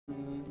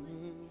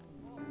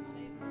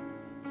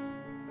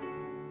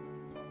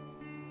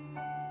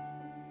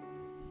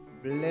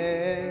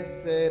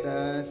Blessed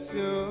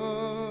assurance,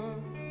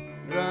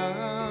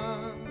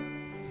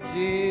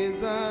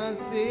 Jesus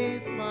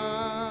is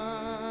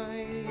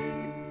mine.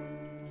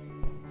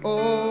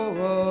 Oh,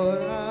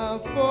 what a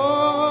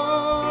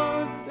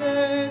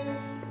foretaste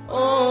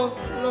of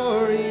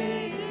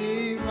glory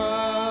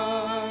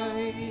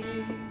divine.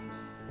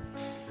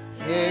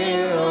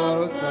 Hail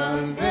of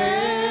salvation,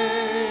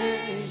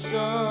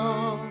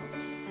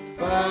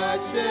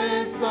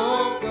 purchase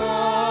of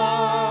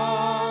God,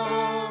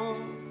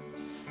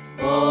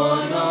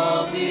 born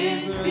of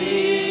His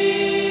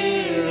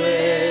Spirit,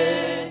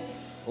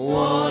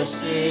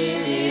 washed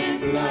in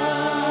His blood.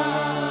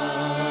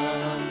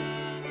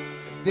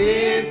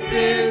 This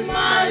is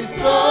my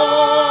story.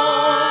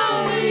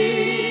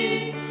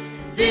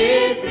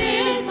 This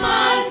is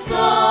my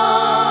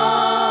song,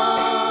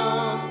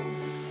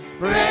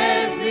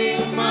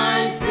 praising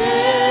my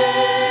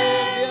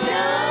Savior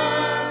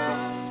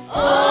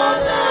all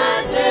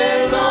the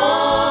day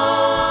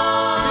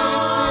long.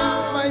 This is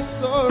my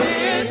story.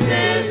 This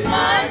is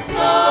my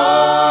story.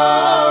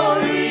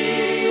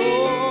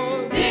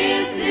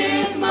 This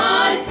is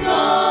my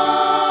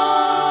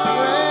song,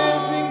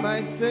 praising my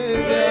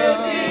Savior.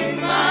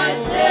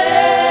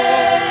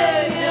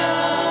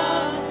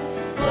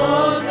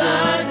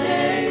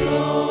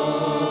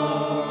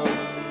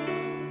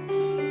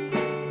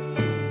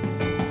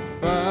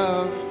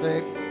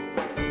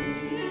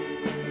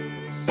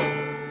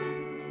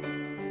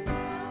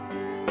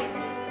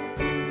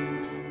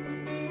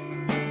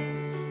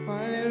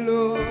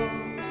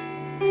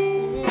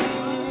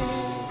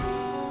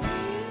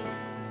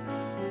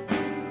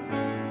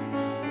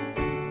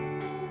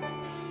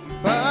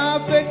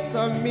 Perfect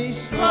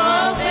submission,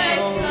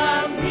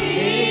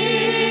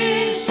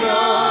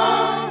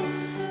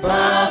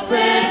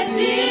 perfect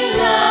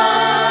delight,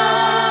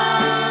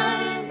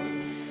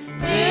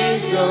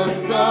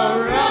 nations of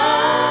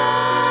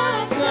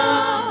rapture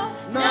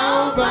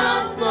now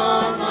passed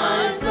on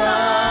my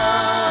side.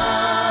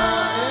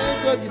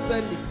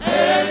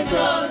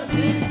 Angels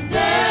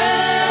descending,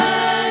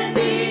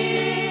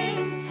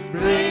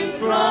 bring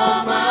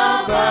from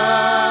above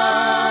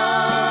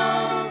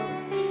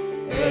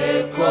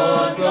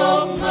echoes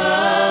of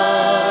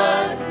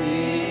mercy,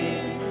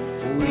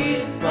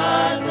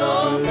 whispers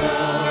of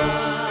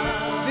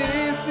love.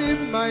 This is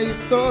my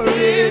story.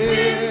 This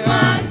is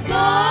my story.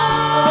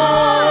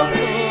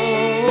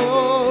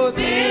 Oh,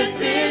 this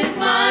is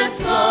my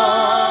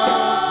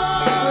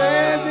song,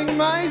 praising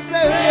my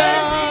Savior.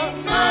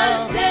 Praising my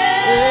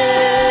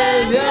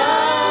Savior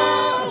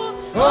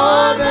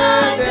all the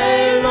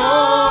day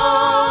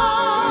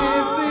long.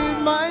 This is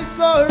my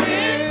story.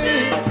 This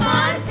is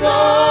my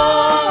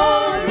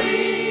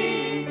story.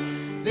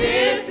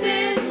 This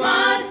is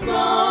my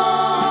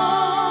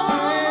song,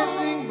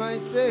 praising my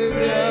Savior.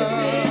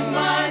 Praising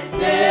my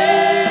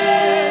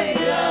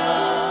Savior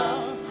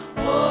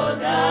all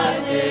the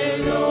day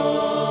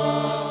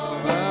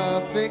long.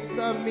 Perfect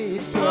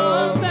submission.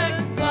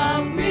 Perfect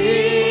submission.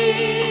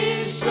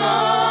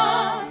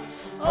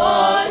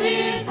 All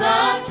is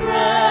at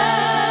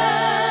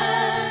rest.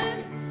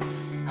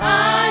 I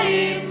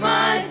in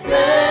my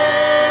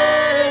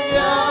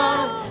Savior,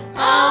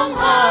 I'm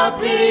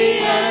happy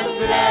and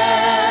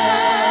blessed.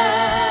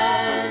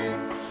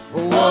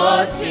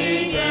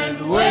 Watching and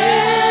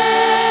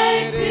waiting,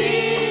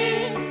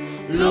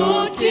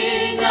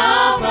 looking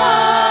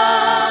above,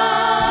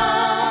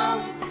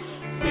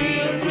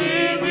 filled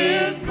with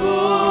His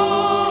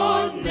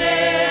goodness,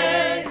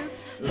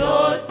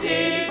 lost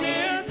in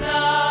His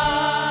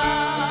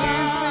love.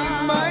 This is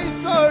my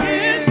story.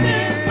 This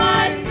is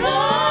my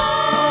story.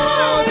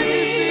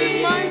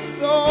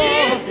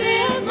 This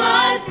is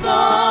my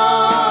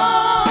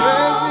song.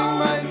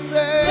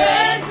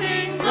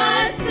 Praising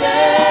my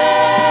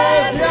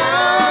Savior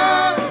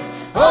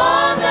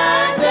all the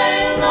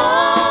day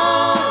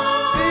long.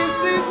 This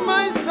is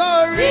my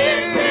story.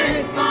 This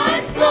is my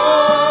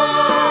story.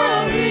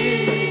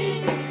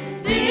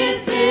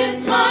 This is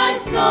my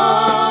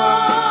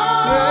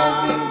song,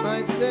 praising my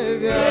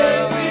Savior.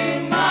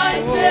 Praising my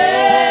Savior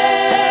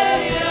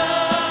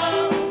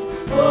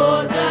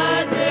all the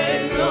day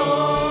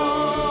long.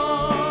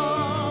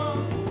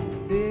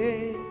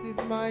 This is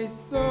my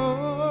story.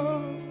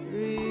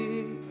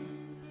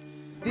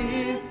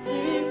 This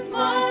is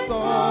my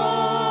song,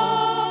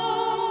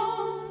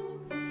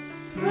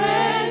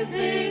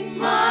 praising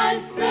my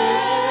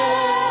Savior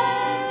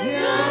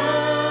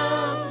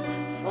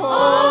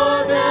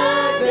all the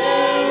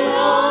day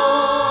long.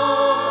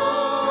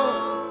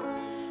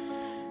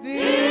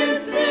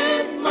 This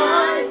is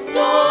my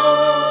story.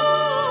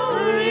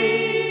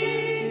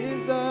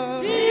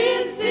 Jesus.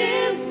 This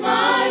is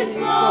my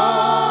song,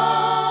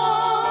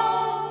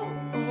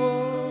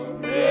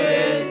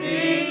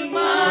 praising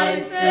my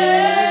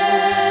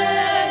Savior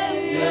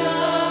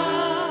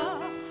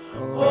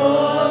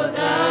all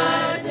the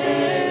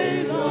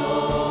day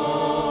long.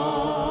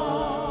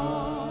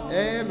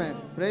 Amen.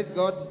 Praise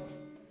God.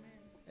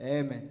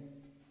 Amen.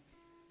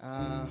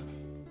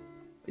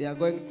 We are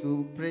going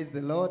to praise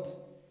the Lord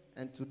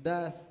and to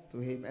dance to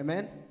Him.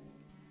 Amen.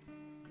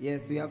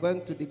 Yes, we are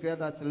going to declare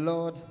that,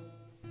 Lord,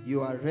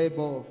 you are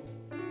able.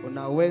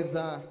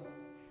 Unaweza.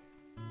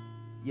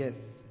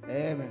 Yes.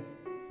 Amen.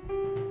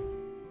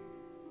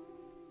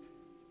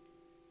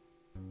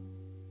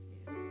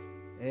 Yes.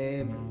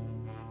 Amen.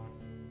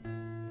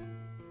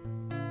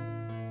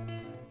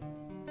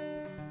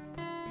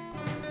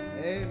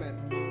 Amen.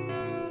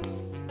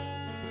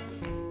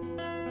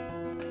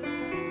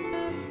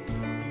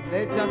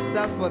 Let's just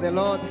dance for the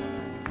Lord.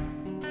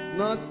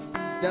 Not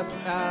just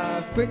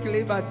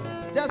quickly, but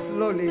just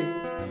slowly.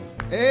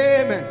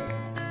 Amen.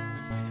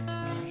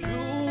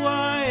 You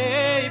are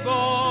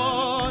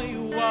able,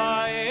 you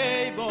are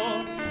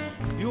able,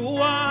 you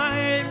are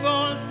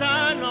able,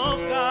 Son of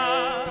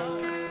God.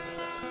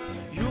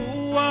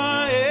 You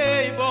are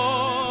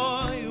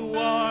able, you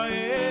are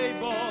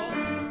able,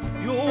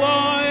 you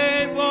are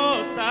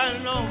able,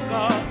 Son of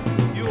God.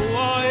 You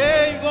are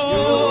able,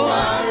 you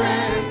are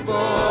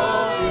able,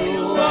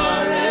 you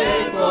are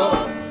able,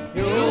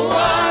 you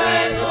are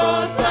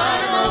able,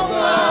 Son of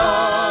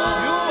God.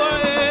 You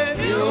are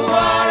able, you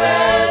are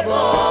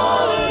able,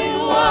 you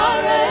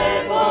are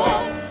able,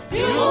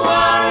 you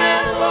are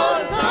able,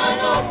 Son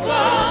of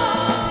God.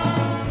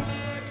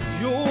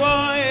 You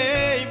are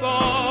able,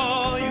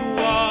 you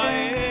are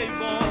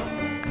able,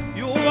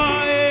 you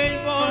are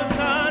able,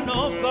 Son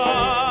of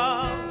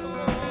God.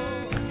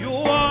 You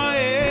are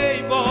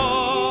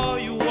able,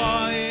 you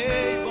are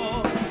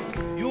able,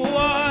 you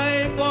are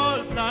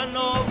able, Son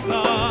of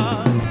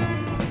God.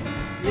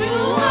 You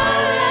are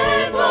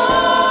able,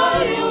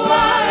 you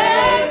are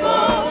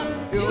able,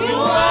 you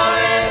are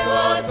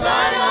able,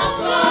 Son of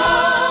God.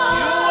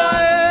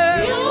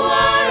 You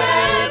are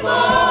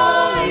able,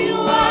 you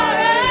are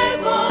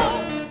able,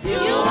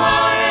 you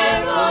are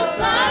able,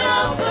 Son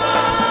of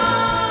God.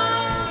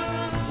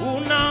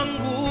 Una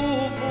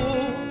nguvu,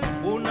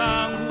 una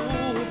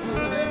nguvu,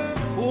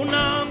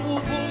 una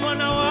nguvu,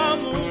 mwana wa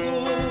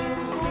Mungu.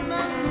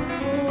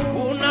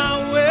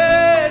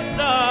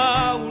 Unaweza,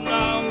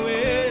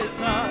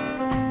 unaweza,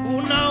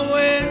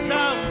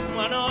 unaweza,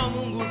 mwana wa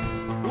Mungu.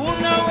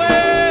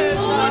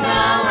 Unaweza,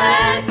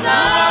 unaweza,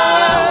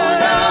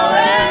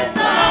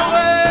 unaweza,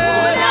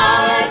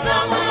 unaweza,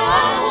 mwana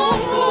wa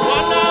Mungu.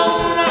 Bwana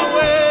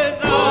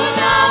unaweza,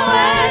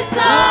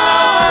 unaweza,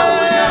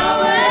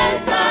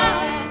 unaweza,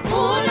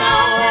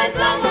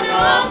 unaweza, mwana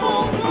wa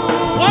Mungu.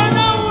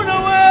 Bwana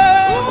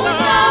unaweza,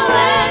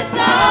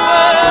 unaweza,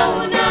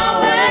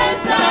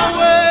 unaweza,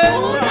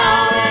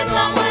 unaweza,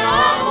 mwana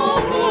wa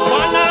Mungu.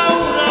 Bwana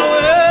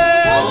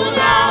unaweza,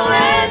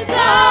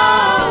 unaweza,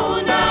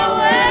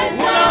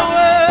 unaweza,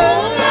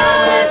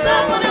 unaweza,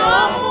 mwana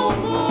wa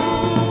Mungu.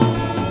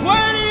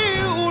 Kweli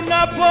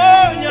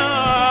unaponya,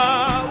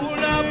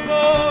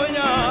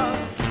 unaponya,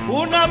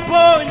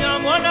 unaponya,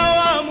 mwana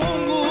wa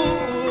Mungu.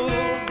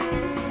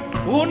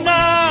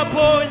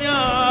 Unaponya,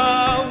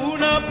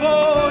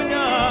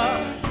 unaponya,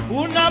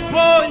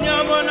 unaponya,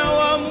 mwana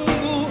wa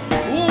Mungu.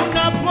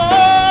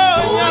 Unaponya,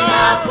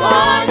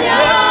 unaponya,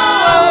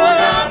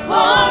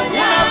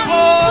 unaponya,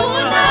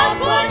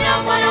 unaponya,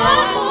 mwana wa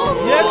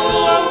Mungu. Yesu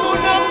wangu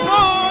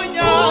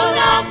unaponya,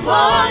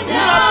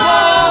 unaponya,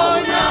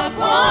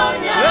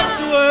 unaponya,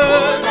 Yesu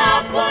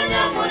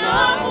unaponya, mwana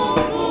wa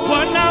Mungu.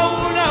 Bwana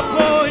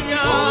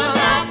unaponya,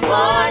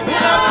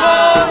 unaponya,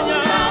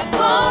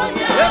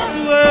 unaponya,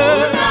 Yesu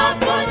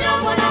unaponya,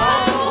 mwana wa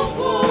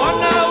Mungu.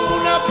 Bwana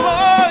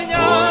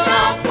unaponya,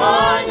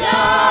 unaponya,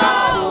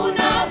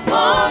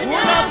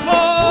 unaponya,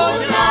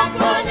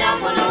 unaponya,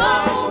 mwana wa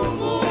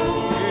Mungu.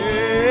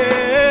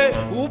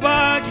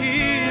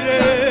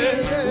 Ubagire,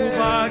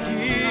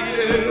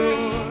 ubagire,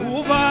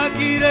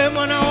 ubagire,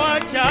 mwana wa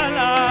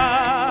Chala.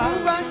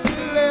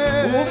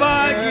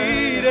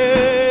 Ubagire,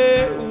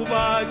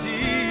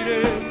 ubagire,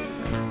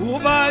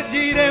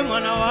 ubagire,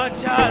 mwana wa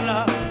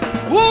Chala.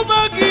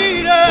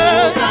 Ubagire,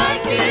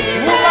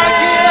 ubagire,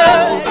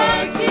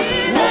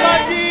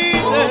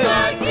 ubagire,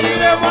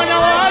 ubagire, mwana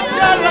wa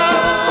Chala.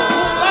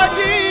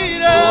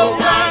 Ubagire,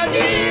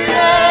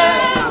 ubagire,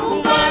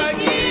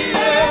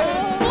 ubagire,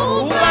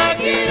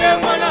 ubagire,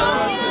 mwana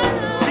wa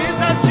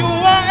Jesus, you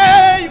are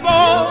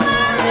able,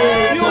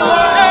 you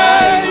are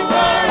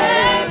able,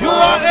 you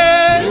are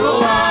able,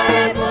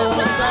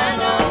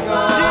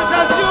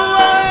 Jesus, you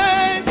are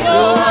able,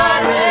 you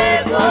are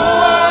able,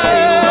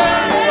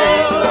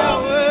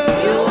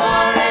 you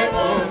are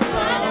able,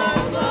 Son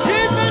of God.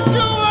 Jesus,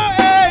 you are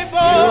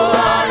able, you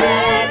are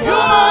able, you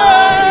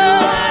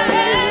are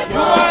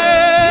able,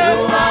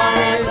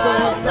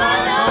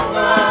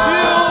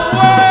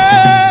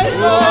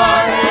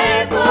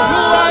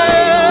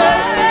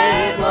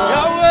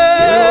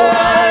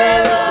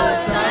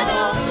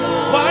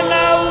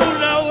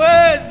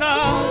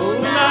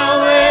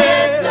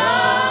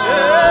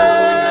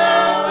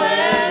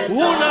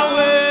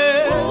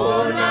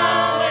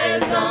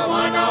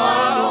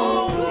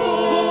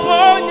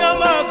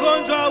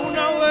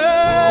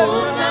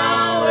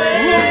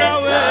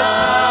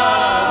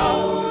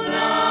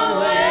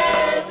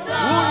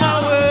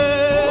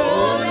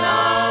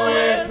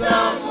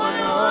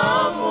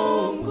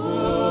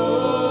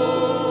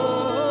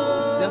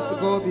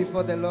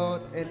 for the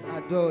Lord and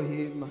adore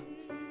him.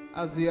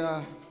 As we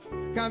are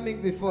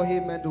coming before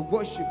him and to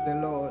worship the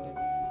Lord,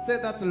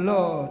 say that,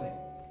 Lord,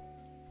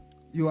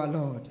 you are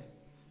Lord,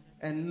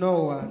 and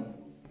no one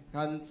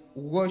can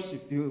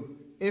worship you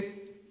if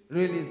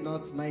really is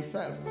not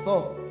myself.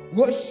 So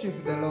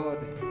worship the Lord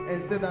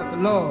and say that,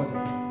 Lord,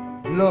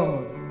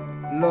 Lord,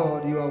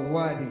 Lord, you are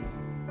worthy.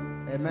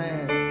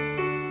 Amen.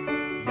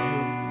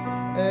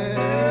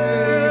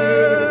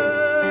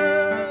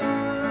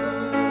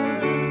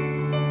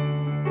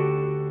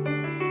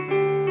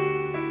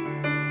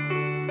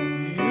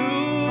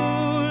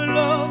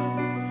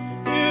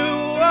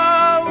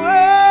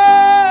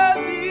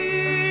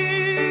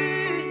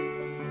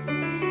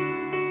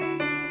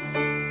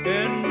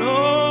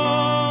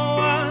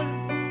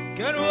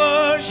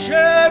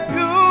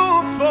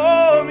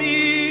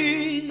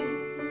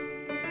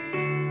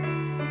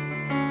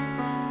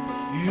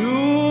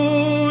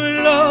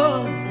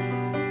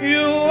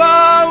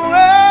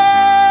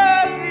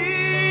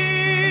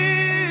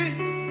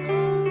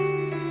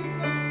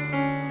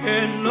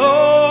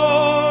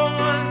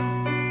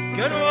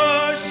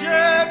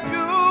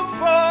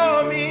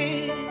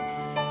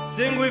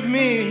 Sing with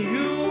me,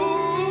 you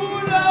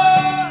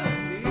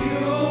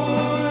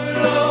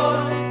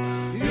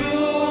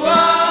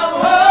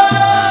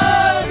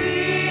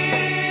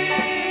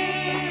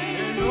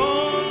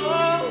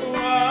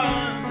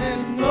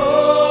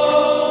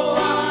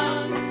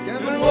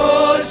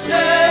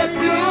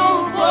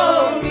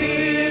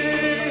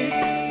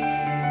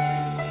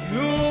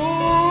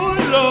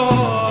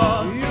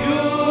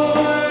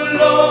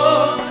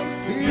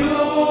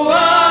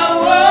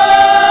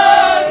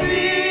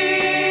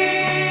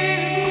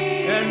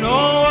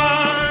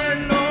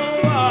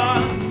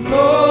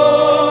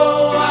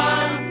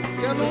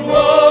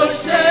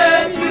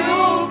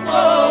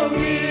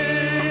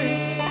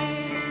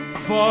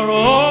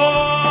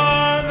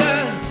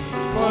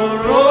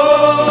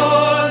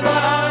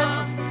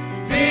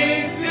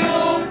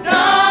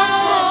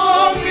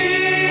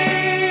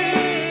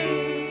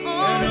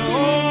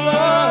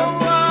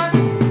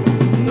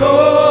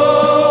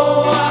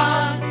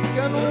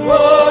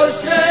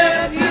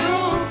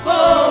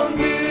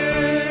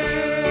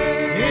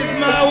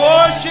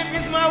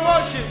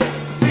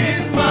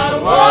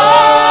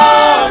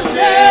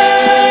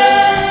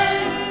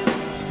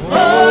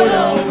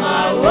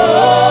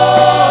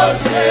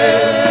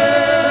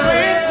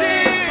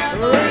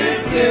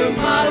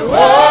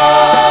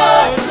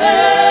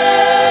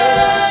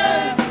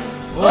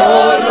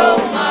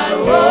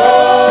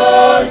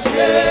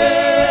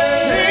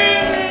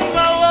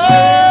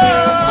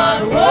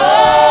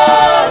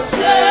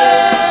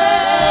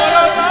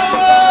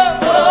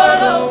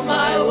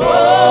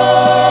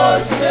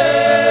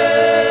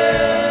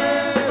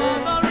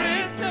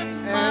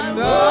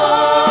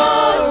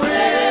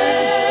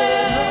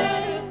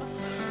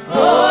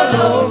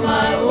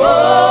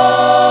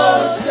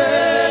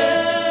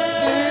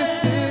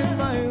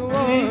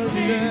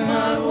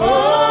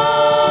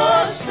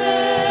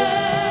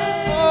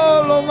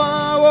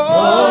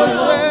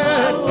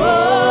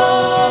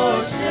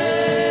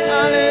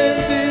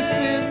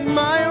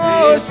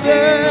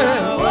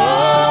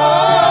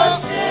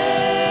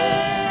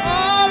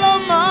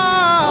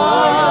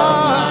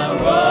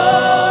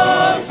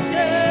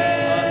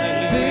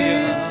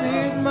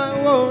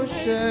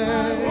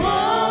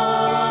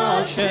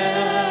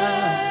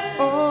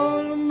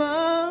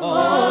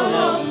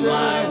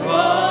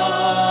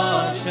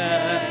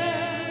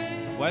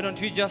Why don't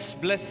we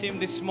just bless him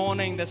this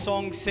morning? The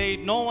song said,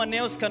 no one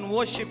else can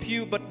worship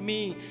you but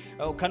me,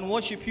 can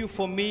worship you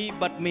for me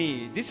but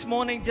me. This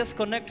morning, just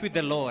connect with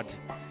the Lord.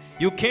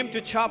 You came to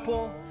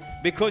chapel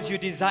because you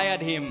desired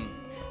him.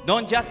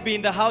 Don't just be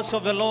in the house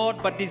of the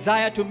Lord, but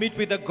desire to meet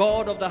with the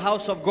God of the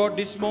house of God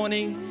this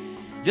morning.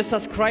 Just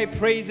ascribe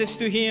praises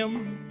to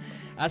him.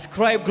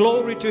 Ascribe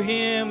glory to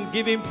him.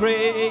 Give him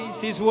praise.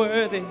 He's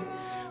worthy.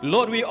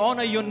 Lord, we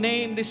honor your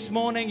name this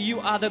morning. You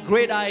are the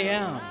great I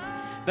am.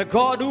 The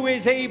God who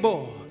is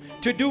able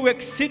to do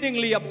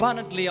exceedingly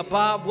abundantly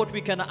above what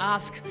we can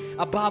ask,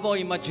 above our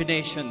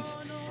imaginations.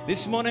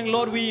 This morning,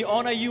 Lord, we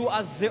honor you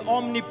as the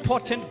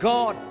omnipotent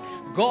God.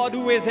 God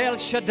who is El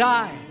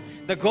Shaddai.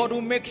 The God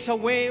who makes a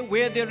way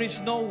where there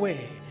is no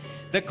way.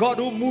 The God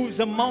who moves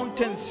the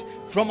mountains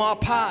from our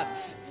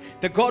paths.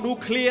 The God who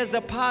clears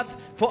the path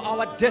for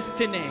our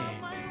destiny.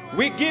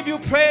 We give you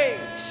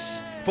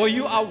praise, for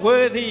you are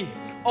worthy.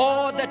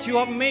 All that you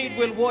have made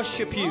will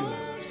worship you.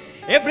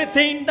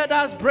 Everything that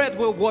has breath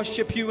will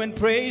worship you and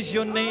praise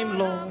your name,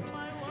 Lord.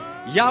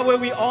 Yahweh,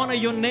 we honor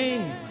your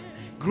name.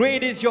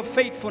 Great is your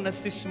faithfulness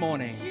this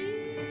morning.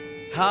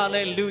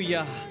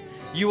 Hallelujah.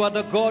 You are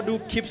the God who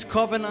keeps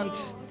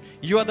covenant.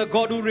 You are the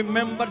God who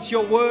remembers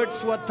your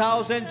words to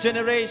 1,000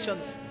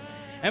 generations.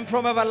 And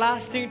from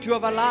everlasting to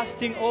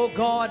everlasting, oh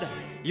God,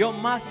 your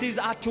mercies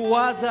are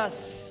towards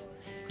us.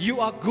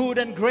 You are good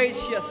and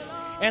gracious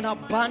and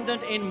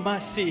abundant in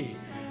mercy.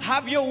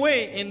 Have your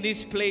way in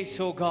this place,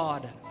 oh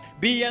God.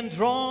 Be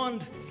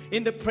enthroned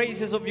in the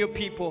praises of your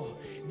people.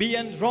 be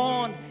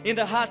enthroned in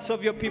the hearts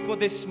of your people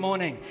this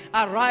morning.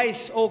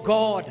 Arise, O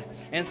God,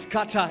 and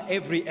scatter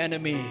every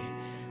enemy.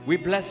 We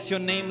bless your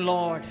name,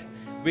 Lord.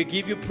 We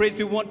give you praise.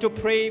 We want to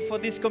pray for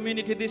this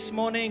community this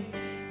morning.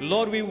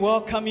 Lord, we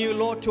welcome you,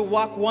 Lord, to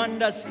work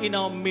wonders in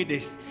our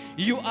midst.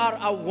 You are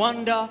a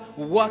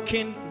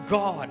wonder-working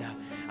God,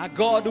 a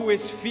God who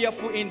is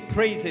fearful in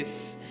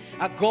praises,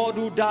 a God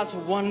who does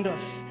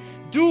wonders.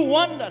 Do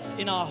wonders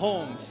in our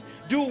homes.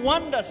 Do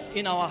wonders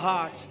in our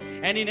hearts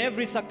and in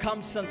every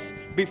circumstance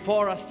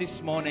before us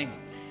this morning.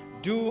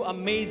 Do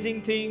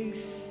amazing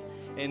things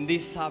in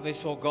this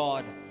service, oh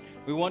God.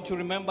 We want to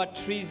remember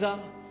Teresa,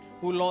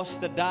 who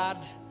lost the dad.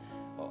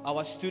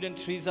 Our student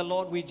Teresa,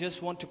 Lord, we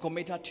just want to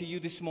commit her to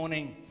you this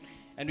morning.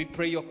 And we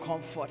pray your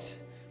comfort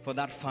for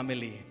that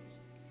family.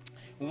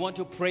 We want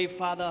to pray,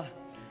 Father,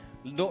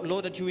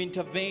 Lord, that you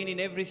intervene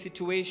in every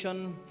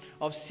situation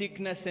of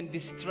sickness and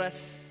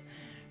distress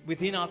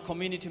within our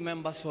community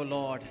members, oh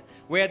Lord.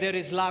 Where there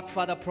is lack,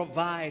 Father,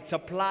 provide,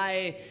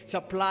 supply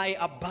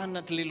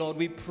abundantly, Lord.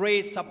 We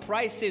pray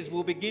surprises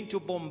will begin to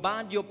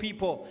bombard your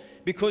people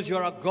because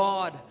you're a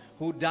God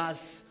who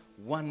does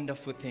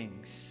wonderful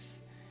things.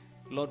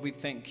 Lord, we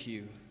thank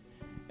you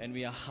and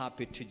we are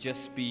happy to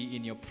just be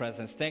in your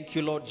presence. Thank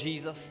you, Lord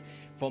Jesus,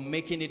 for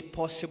making it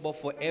possible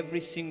for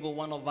every single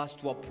one of us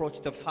to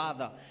approach the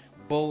Father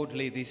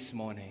boldly this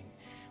morning.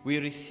 We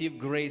receive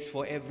grace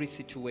for every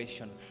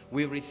situation.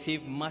 We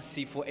receive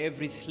mercy for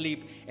every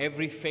slip,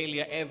 every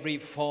failure, every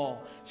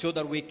fall, so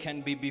that we can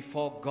be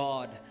before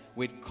God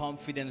with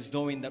confidence,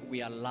 knowing that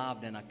we are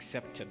loved and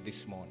accepted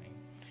this morning.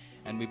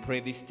 And we pray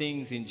these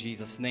things in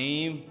Jesus'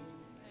 name.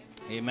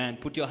 Amen.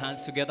 Put your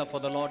hands together for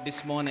the Lord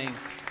this morning.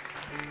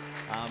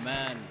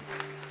 Amen.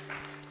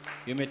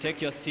 You may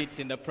take your seats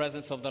in the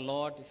presence of the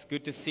Lord. It's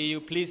good to see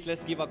you. Please,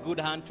 let's give a good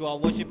hand to our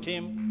worship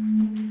team.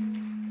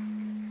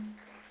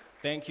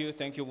 Thank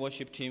you,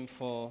 worship team,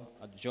 for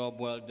a job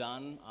well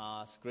done.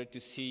 It's great to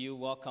see you.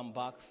 Welcome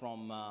back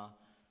from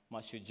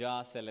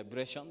Mashujaa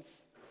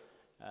celebrations.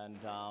 And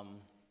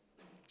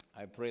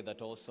I pray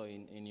that also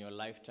in your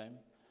lifetime,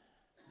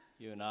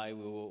 you and I,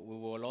 we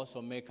will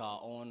also make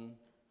our own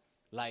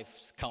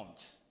lives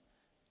count.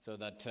 So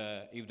that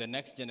if the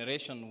next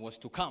generation was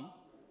to come,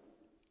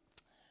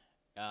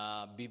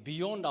 be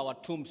beyond our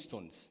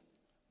tombstones,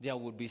 there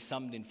would be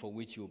something for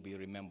which you will be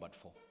remembered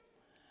for.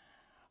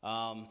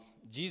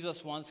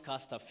 Jesus once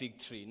cast a fig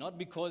tree, not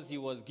because he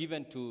was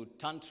given to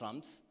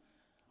tantrums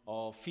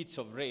or fits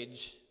of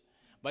rage,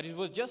 but it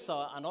was just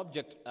an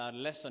object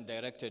lesson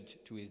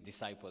directed to his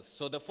disciples.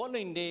 So the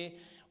following day,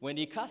 when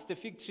he cast the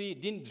fig tree,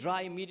 it didn't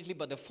dry immediately,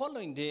 but the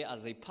following day,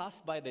 as they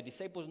passed by, the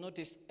disciples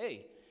noticed,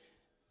 hey,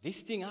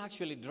 this thing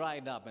actually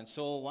dried up. And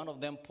so one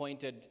of them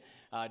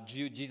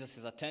drew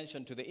Jesus'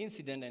 attention to the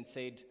incident and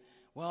said,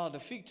 well, the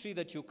fig tree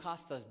that you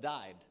cast has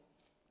died.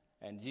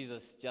 And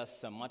Jesus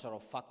just matter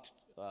of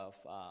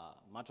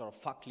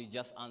factly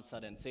just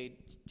answered and said,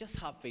 just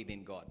have faith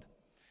in God.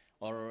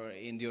 Or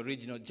in the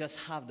original, just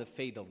have the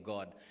faith of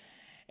God.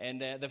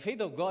 And the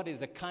faith of God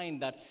is a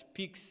kind that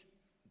speaks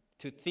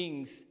to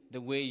things the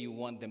way you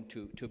want them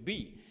to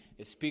be.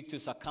 It speaks to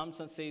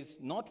circumstances,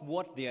 not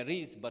what there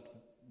is,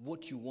 but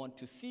what you want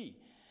to see.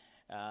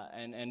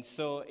 And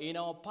so in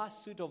our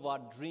pursuit of our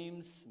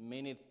dreams,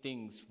 many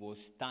things will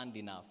stand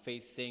in our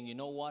face saying, you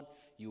know what,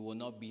 you will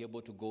not be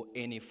able to go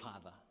any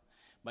further.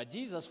 But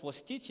Jesus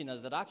was teaching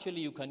us that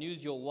actually you can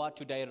use your word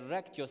to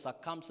direct your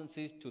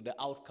circumstances to the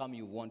outcome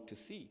you want to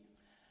see.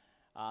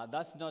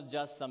 That's not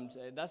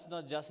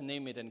just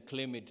name it and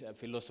claim it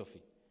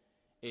philosophy.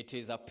 It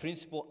is a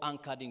principle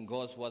anchored in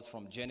God's words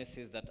from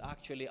Genesis that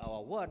actually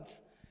our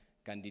words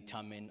can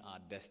determine our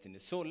destiny.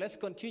 So let's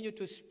continue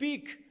to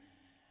speak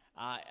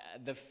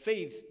the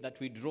faith that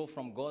we draw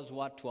from God's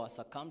word to our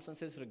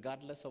circumstances,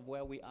 regardless of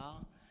where we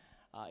are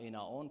in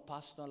our own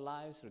personal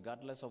lives,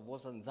 regardless of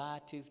what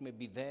anxieties may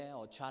be there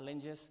or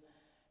challenges.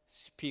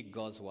 Speak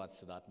God's words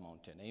to that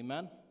mountain.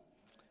 Amen?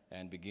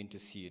 And begin to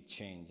see it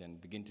change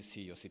and begin to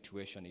see your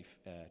situation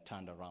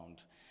turned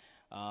around.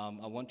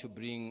 I want to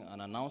bring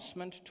an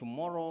announcement.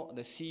 Tomorrow,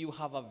 the CU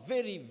have a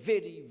very,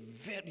 very,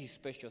 very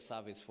special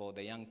service for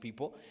the young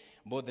people,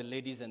 both the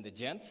ladies and the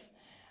gents.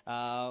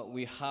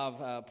 We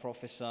have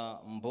Professor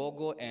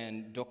Mbogo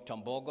and Dr.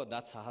 Mbogo,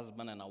 that's her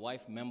husband and her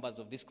wife, members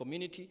of this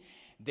community.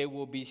 They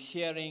will be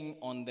sharing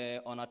on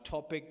a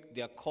topic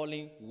they are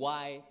calling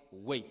Why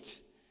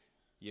Wait?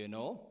 You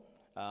know,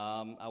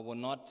 I will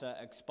not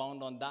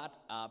expound on that.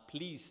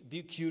 Please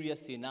be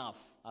curious enough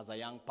as a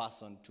young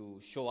person to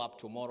show up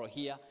tomorrow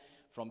here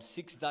from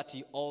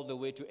 6:30 all the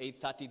way to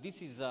 8:30.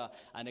 This is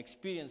an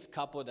experienced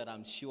couple that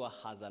I'm sure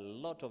has a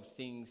lot of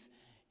things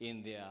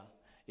in their,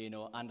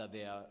 under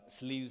their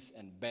sleeves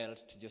and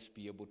belt to just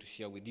be able to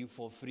share with you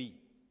for free.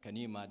 Can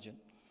you imagine?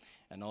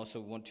 And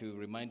also want to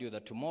remind you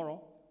that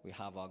tomorrow we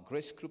have our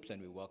grace groups,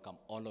 and we welcome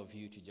all of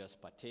you to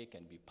just partake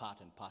and be part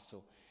and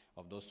parcel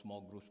of those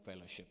small group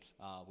fellowships.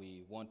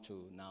 We want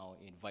to now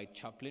invite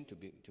Chaplain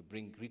to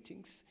bring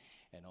greetings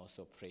and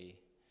also pray.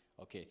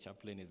 Okay,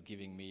 Chaplain is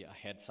giving me a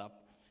heads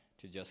up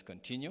to just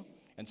continue.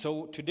 And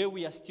so today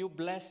we are still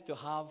blessed to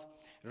have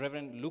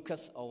Reverend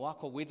Lucas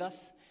Owako with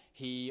us.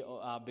 He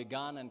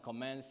began and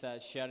commenced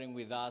sharing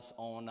with us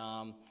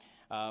on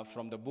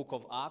from the book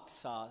of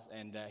Acts,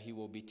 and he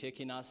will be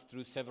taking us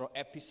through several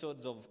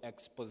episodes of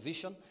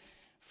exposition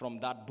from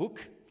that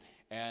book.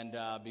 And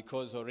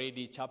because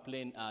already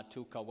Chaplain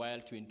took a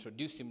while to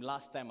introduce him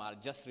last time, I'll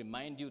just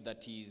remind you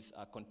that he's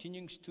a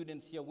continuing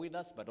student here with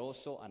us, but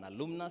also an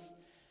alumnus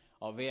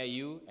of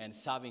AIU and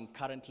serving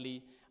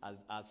currently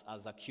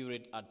as a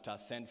curate at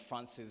St.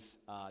 Francis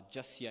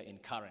just here in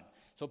Karen.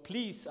 So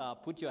please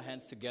put your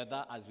hands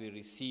together as we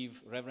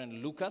receive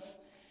Reverend Lucas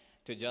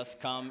to just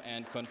come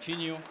and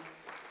continue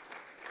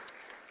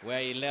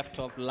where he left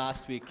off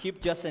last week.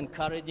 Keep just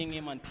encouraging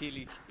him until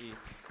he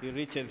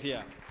reaches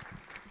here.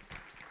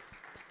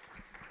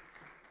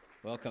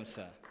 Welcome,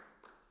 sir.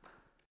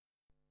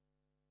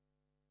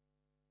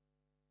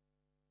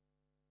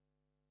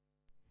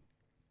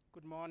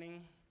 Good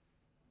morning.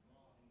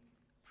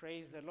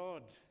 Praise the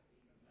Lord.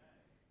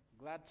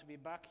 Glad to be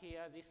back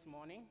here this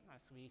morning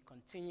as we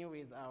continue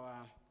with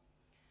our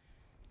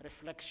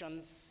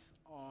reflections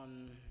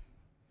on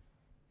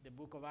the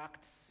book of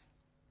Acts,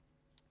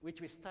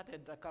 which we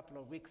started a couple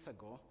of weeks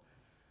ago.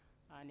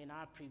 And in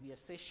our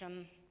previous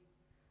session,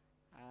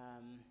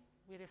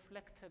 we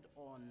reflected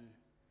on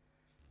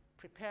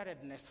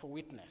preparedness for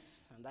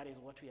witness, and that is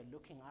what we are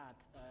looking at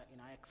in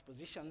our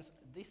expositions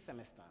this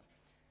semester.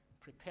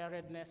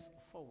 Preparedness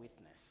for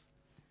witness.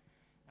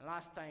 And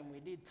last time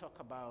we did talk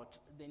about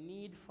the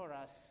need for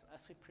us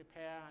as we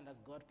prepare and as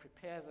God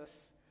prepares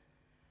us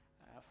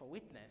for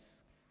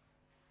witness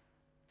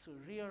to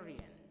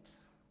reorient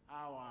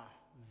our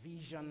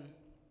vision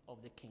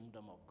of the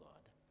kingdom of God.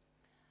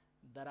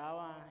 That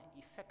our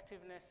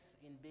effectiveness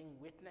in being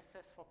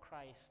witnesses for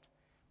Christ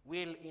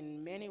will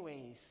in many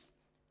ways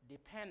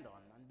depend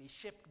on and be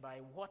shaped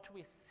by what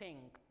we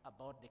think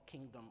about the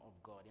kingdom of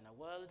God in a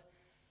world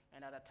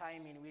and at a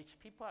time in which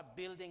people are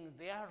building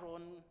their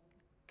own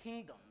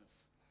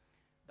kingdoms,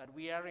 that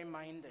we are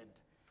reminded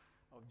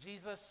of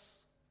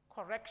Jesus'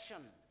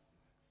 correction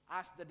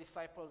as the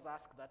disciples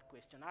asked that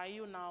question. Are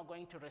you now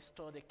going to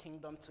restore the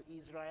kingdom to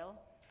Israel?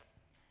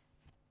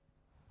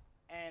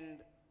 And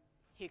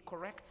he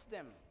corrects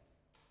them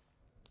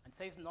and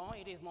says, no,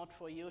 it is not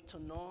for you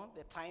to know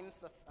the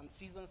times and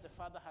seasons the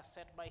Father has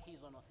set by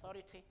his own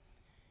authority,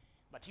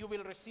 but you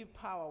will receive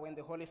power when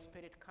the Holy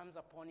Spirit comes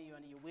upon you,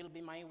 and you will be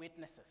my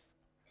witnesses.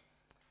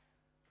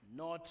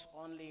 Not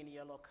only in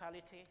your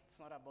locality, it's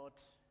not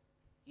about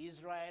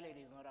Israel, it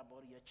is not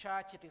about your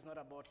church, it is not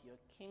about your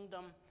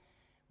kingdom,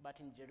 but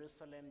in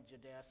Jerusalem,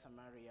 Judea,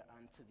 Samaria,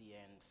 and to the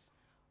ends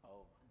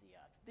of the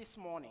earth. This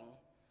morning,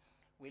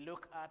 we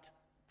look at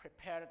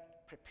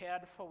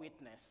prepared for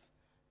witness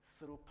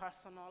through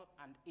personal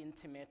and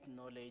intimate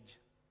knowledge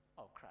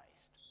of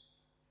Christ.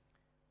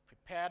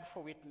 Prepared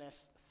for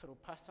witness through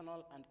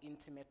personal and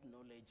intimate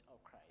knowledge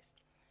of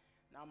Christ.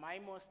 Now, my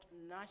most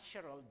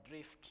natural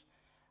drift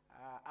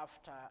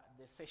after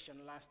the session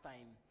last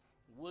time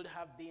would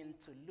have been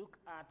to look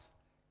at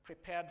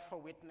prepared for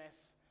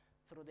witness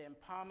through the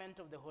empowerment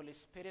of the Holy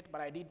Spirit, but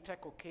I did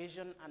take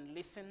occasion and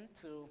listen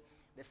to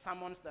the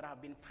sermons that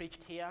have been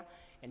preached here,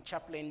 and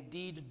Chaplain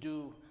did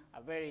do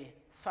a very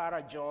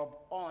thorough job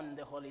on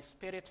the Holy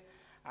Spirit,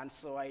 and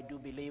so I do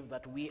believe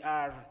that we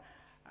are,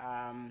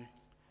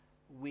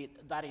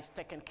 that is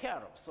taken care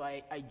of. So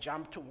I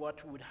jumped to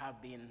what would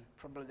have been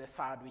probably the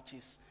third, which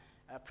is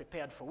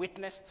prepared for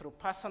witness through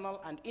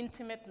personal and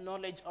intimate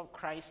knowledge of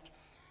Christ.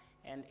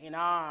 And in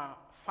our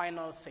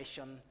final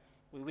session,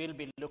 we will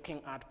be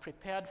looking at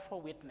prepared for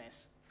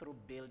witness through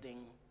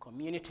building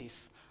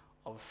communities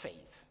of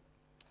faith.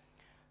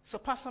 So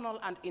personal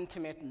and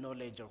intimate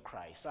knowledge of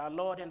Christ. Our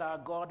Lord and our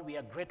God, we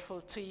are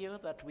grateful to you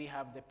that we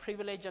have the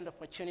privilege and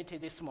opportunity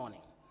this morning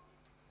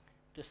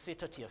to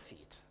sit at your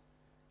feet,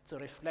 to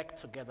reflect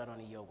together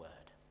on your word.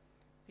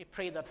 We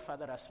pray that,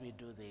 Father, as we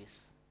do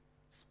this,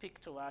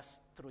 speak to us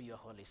through your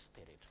Holy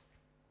Spirit.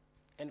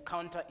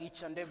 Encounter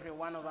each and every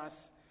one of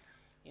us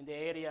in the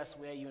areas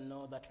where you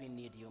know that we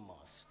need you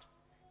most.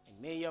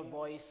 And may your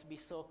voice be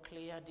so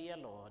clear, dear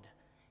Lord,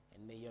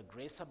 and may your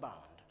grace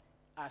abound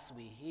as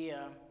we hear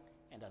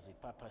and as we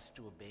purpose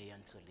to obey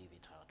and to live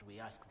it out. We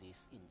ask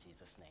this in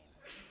Jesus' name.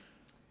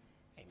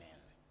 Amen.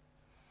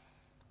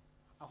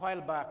 A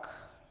while back,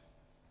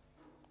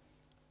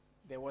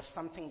 there was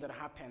something that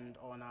happened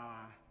on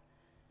our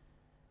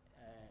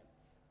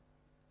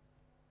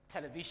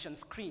television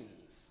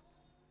screens.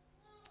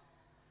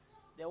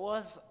 There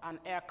was an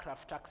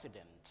aircraft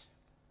accident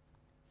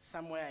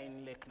somewhere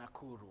in Lake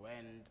Nakuru,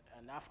 and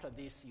after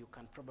this you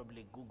can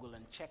probably Google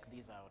and check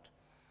this out.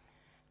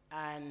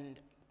 And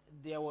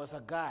there was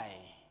a guy,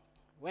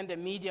 when the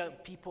media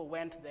people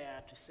went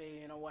there to say,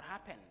 you know, what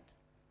happened?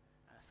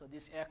 So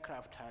this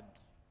aircraft had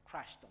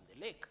crashed on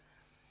the lake.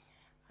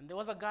 And there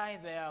was a guy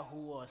there who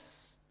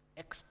was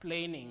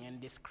explaining and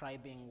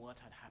describing what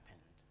had happened.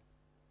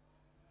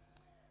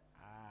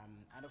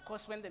 And of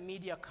course, when the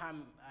media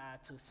come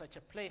to such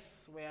a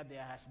place where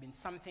there has been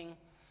something,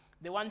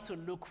 they want to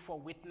look for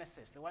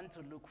witnesses. They want to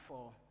look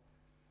for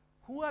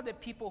who are the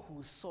people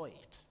who saw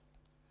it.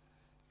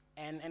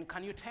 And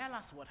can you tell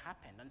us what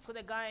happened? And so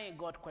the guy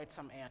got quite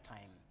some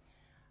airtime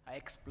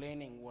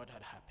explaining what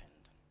had happened.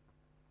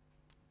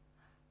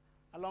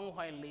 A long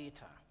while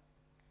later,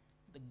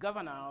 the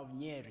governor of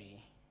Nyeri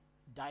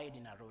died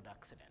in a road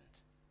accident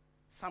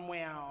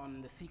somewhere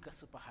on the Thika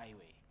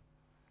superhighway.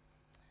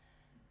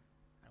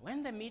 And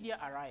when the media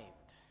arrived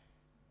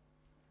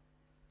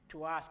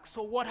to ask,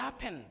 so what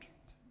happened?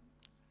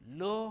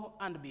 Lo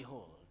and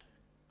behold,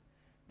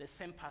 the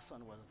same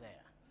person was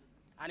there.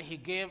 And he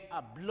gave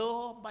a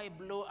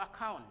blow-by-blow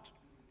account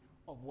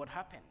of what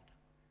happened.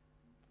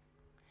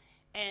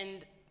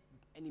 And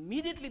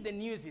immediately the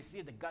news, you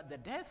see, the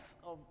death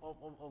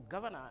of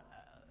governor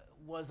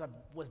was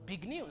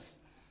big news.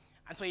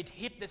 And so it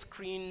hit the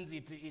screens,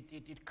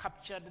 it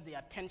captured the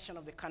attention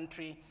of the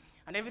country,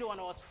 and everyone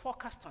was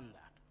focused on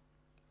that.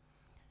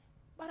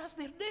 But as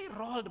the day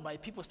rolled by,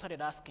 people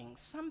started asking,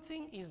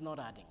 something is not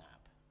adding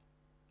up.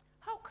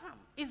 How come?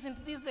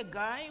 Isn't this the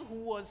guy who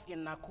was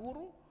in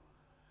Nakuru?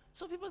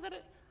 So people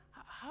started,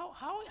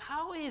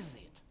 how is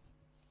it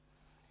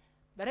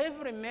that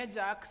every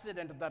major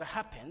accident that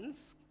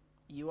happens,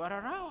 you are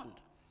around?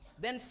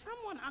 Then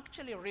someone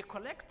actually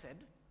recollected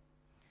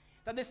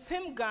that the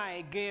same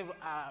guy gave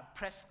a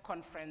press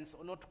conference,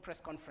 or not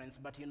press conference,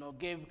 but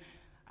gave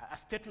a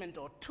statement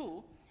or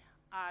two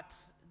at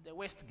the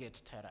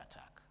Westgate terror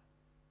attack.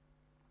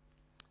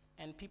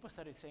 And people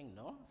started saying,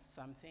 no,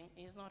 something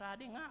is not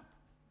adding up.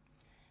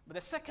 But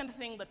the second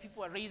thing that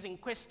people were raising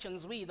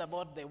questions with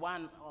about the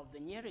one of the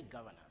Nyeri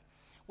governor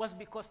was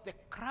because the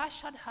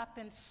crash had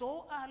happened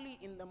so early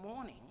in the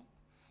morning,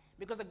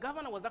 because the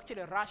governor was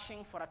actually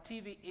rushing for a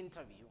TV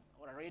interview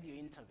or a radio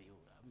interview,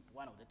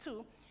 one of the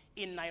two,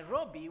 in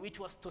Nairobi, which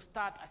was to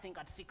start, I think,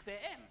 at 6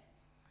 a.m.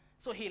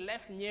 So he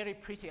left Nyeri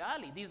pretty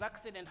early. This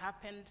accident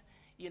happened,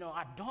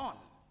 at dawn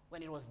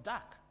when it was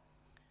dark.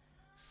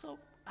 So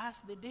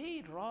as the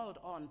day rolled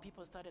on,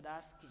 people started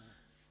asking,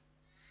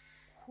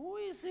 who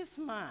is this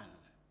man?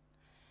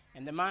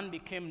 And the man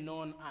became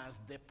known as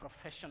the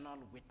professional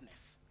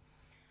witness.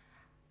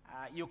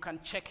 You can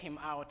check him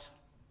out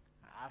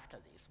after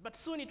this. But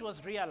soon it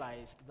was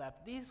realized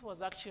that this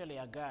was actually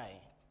a guy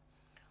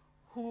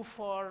who,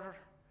 for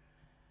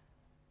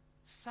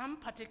some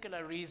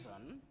particular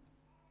reason,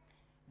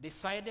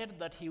 decided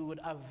that he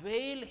would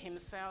avail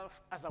himself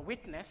as a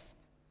witness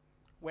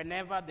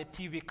whenever the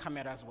TV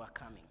cameras were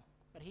coming.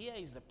 But here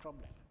is the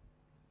problem.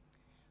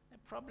 The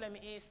problem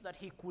is that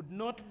he could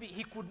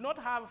not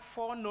have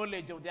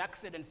foreknowledge of the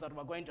accidents that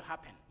were going to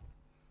happen.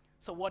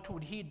 So what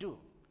would he do?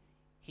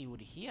 He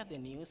would hear the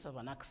news of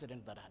an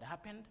accident that had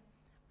happened,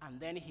 and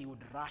then he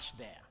would rush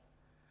there.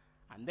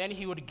 And then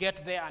he would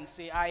get there and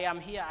say, I am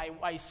here,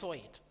 I saw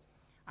it.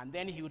 And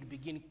then he would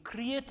begin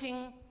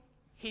creating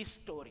his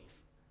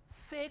stories,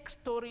 fake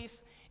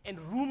stories and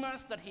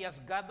rumors that he has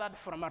gathered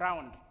from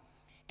around,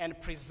 and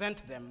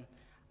present them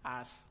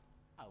as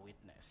a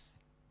witness.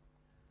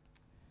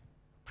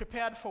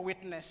 Prepared for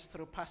witness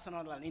through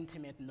personal and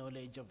intimate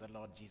knowledge of the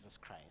Lord Jesus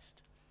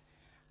Christ.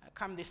 I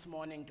come this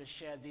morning to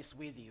share this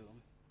with you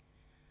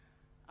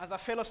as a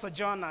fellow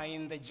sojourner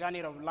in the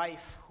journey of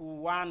life,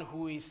 one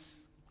who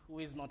is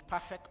not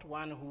perfect,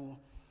 one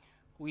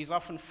who is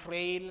often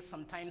frail,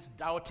 sometimes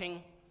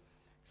doubting,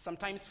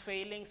 sometimes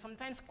failing,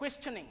 sometimes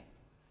questioning,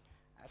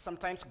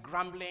 sometimes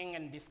grumbling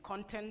and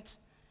discontent,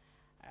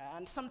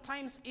 and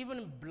sometimes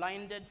even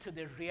blinded to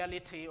the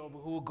reality of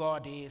who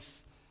God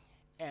is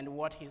and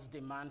what his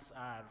demands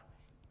are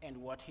and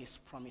what his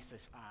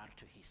promises are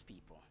to his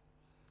people.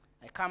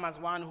 I come as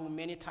one who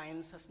many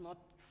times has not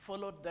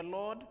followed the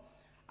Lord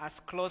as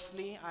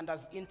closely and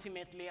as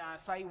intimately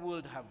as I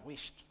would have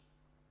wished.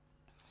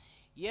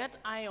 Yet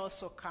I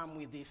also come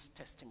with this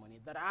testimony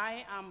that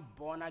I am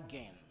born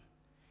again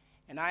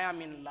and I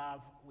am in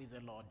love with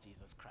the Lord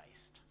Jesus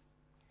Christ.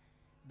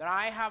 That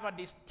I have a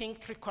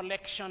distinct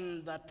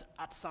recollection that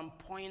at some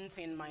point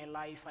in my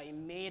life I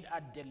made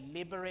a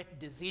deliberate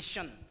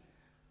decision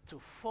to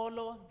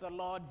follow the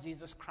Lord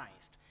Jesus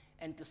Christ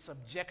and to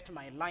subject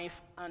my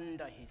life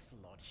under his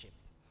lordship.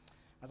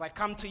 As I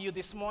come to you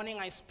this morning,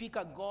 I speak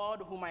a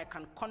God whom I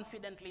can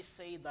confidently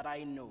say that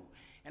I know.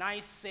 And I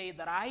say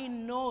that I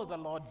know the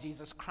Lord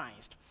Jesus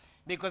Christ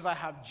because I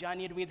have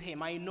journeyed with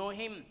him. I know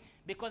him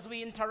because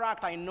we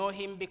interact. I know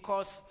him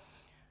because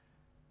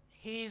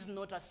he is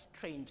not a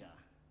stranger,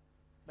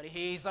 but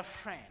he is a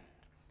friend.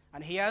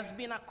 And he has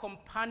been a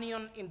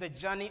companion in the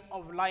journey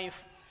of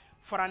life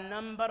for a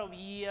number of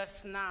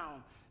years now.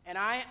 And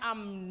I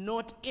am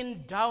not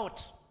in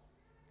doubt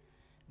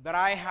that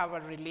I have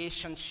a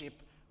relationship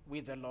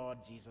with the Lord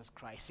Jesus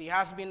Christ. He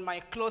has been my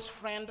close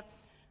friend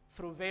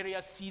through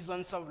various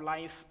seasons of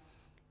life.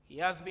 He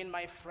has been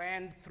my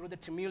friend through the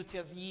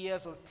tumultuous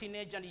years of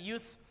teenage and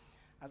youth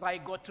as I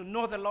got to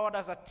know the Lord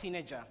as a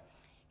teenager.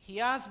 He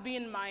has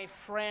been my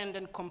friend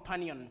and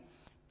companion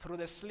through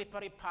the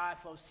slippery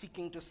path of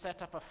seeking to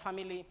set up a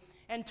family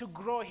and to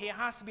grow. He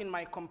has been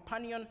my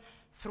companion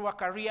through a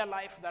career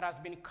life that has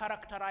been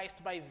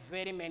characterized by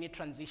very many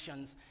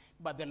transitions,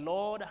 but the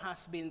Lord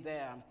has been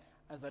there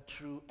as a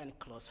true and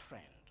close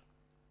friend.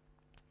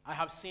 I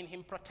have seen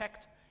him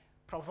protect,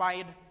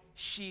 provide,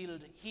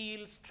 shield,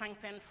 heal,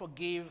 strengthen,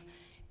 forgive,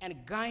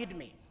 and guide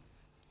me.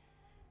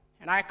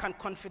 And I can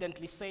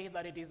confidently say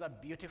that it is a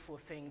beautiful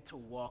thing to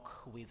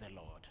walk with the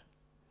Lord.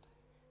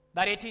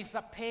 That it is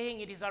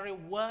a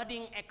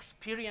rewarding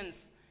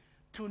experience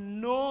to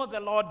know the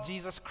Lord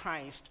Jesus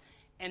Christ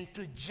and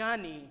to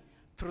journey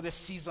through the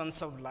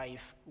seasons of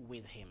life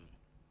with him.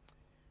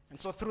 And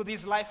so through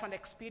this life and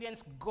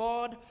experience,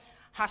 God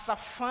has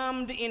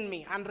affirmed in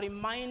me and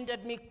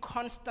reminded me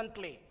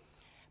constantly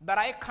that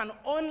I can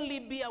only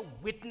be a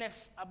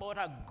witness about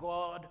a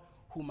God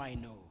whom I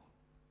know.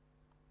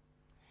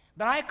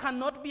 That I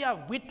cannot be a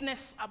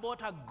witness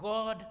about a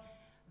God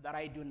that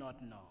I do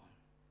not know.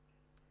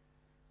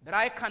 That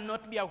I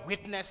cannot be a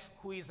witness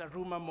who is a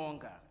rumor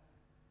monger,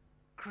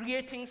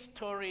 creating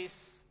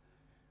stories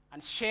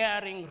and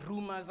sharing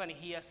rumors and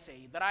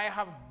hearsay that I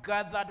have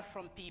gathered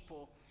from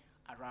people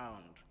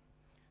around.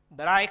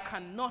 That I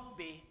cannot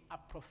be a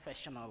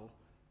professional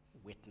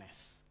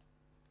witness.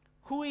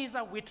 Who is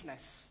a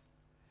witness?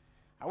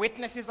 A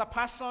witness is a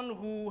person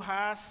who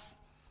has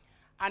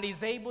and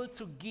is able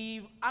to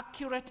give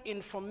accurate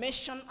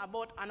information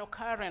about an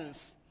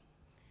occurrence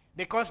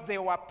because they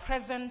were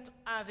present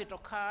as it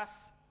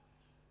occurs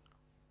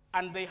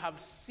and they have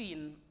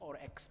seen or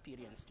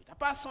experienced it. A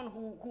person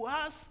who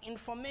has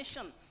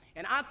information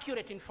and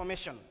accurate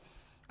information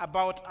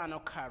about an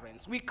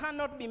occurrence. We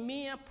cannot be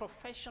mere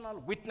professional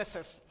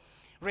witnesses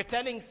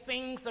retelling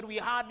things that we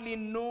hardly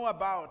know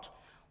about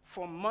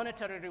for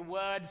monetary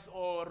rewards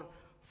or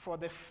for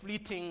the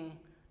fleeting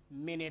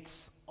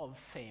minutes of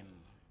fame.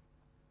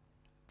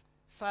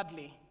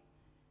 Sadly,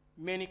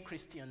 many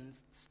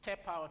Christians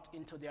step out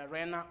into the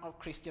arena of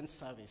Christian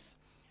service,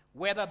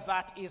 whether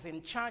that is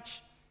in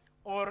church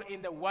or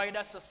in the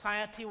wider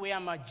society where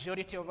a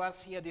majority of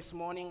us here this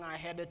morning are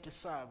headed to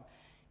serve.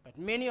 But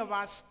many of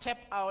us step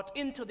out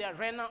into the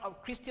arena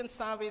of Christian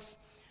service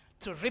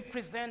to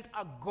represent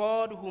a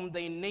God whom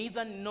they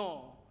neither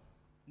know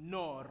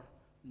nor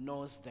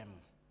knows them.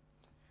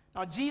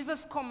 Now,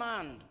 Jesus'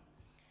 command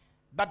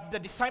that the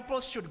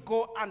disciples should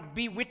go and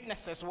be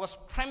witnesses was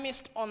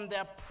premised on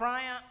their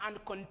prior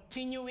and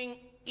continuing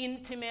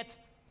intimate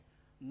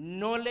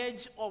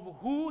knowledge of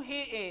who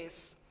he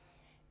is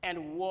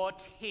and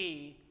what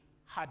he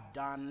had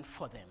done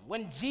for them.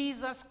 When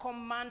Jesus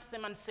commands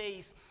them and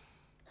says,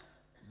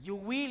 you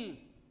will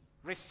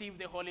receive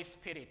the Holy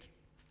Spirit,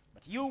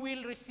 but you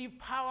will receive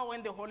power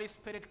when the Holy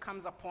Spirit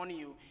comes upon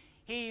you,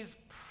 he is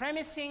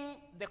premising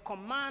the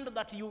command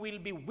that you will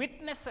be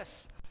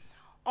witnesses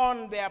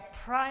on their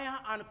prior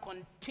and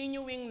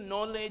continuing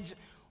knowledge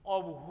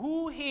of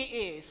who he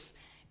is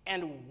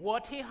and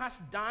what he has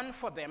done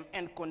for them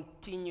and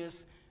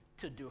continues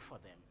to do for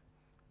them.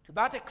 To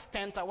that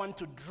extent, I want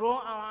to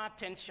draw our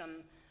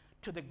attention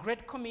to the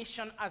Great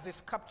Commission as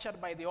is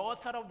captured by the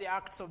author of the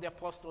Acts of the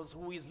Apostles,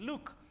 who is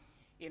Luke,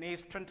 in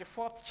his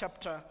 24th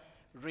chapter,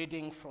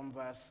 reading from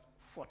verse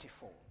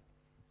 44.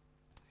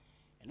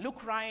 And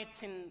Luke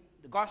writes in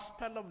the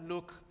Gospel of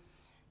Luke,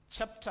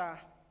 chapter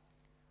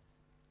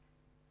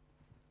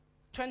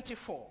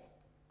 24,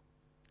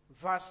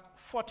 verse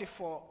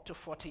 44 to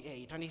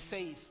 48. And he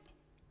says,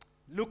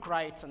 Luke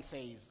writes and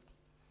says,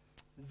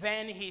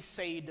 then he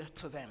said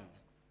to them,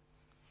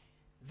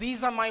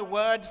 these are my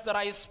words that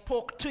I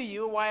spoke to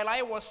you while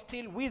I was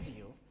still with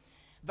you,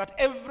 that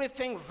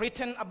everything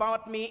written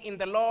about me in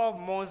the law of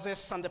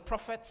Moses and the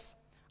prophets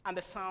and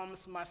the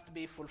Psalms must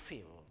be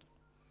fulfilled.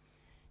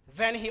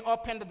 Then he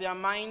opened their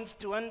minds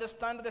to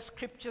understand the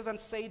scriptures and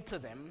said to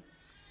them,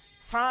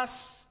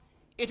 thus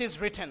it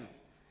is written,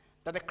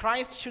 that the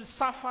Christ should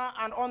suffer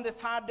and on the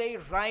third day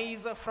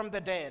rise from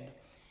the dead,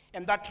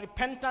 and that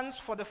repentance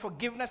for the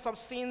forgiveness of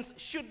sins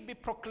should be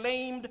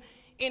proclaimed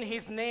in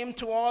his name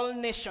to all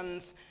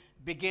nations,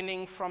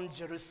 beginning from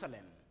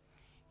Jerusalem.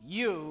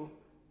 You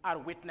are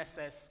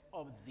witnesses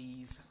of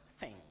these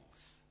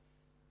things.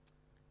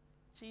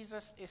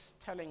 Jesus is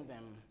telling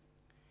them,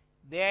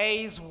 there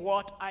is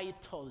what I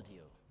told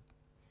you,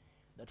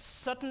 that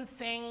certain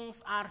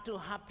things are to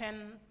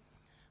happen,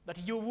 that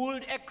you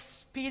would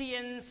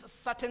experience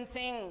certain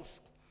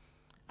things.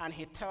 And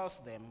he tells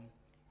them,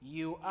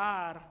 you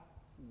are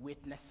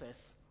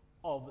witnesses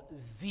of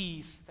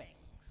these things.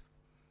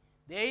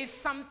 There is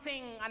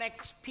something, an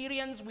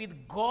experience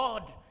with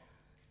God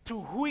to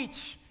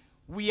which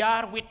we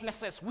are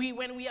witnesses.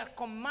 When we are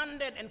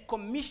commanded and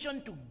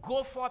commissioned to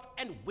go forth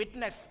and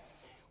witness,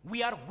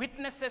 we are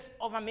witnesses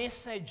of a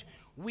message.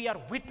 We are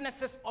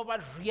witnesses of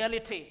a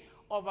reality,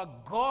 of a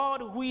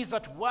God who is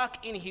at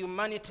work in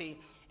humanity,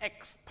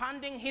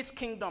 expanding his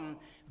kingdom,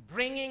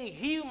 bringing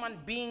human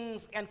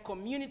beings and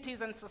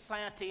communities and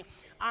society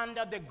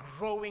under the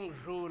growing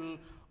rule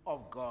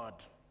of God.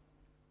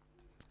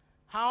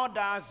 How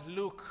does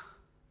Luke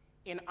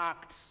in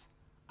Acts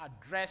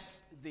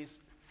address this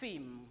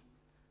theme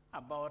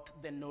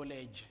about the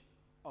knowledge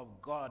of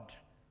God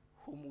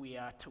whom we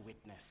are to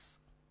witness?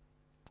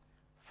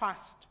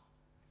 First,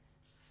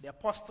 the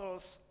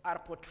apostles are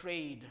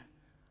portrayed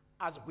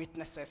as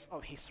witnesses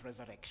of his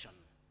resurrection.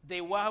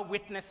 They were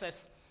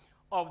witnesses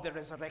of the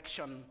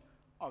resurrection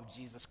of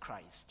Jesus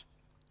Christ.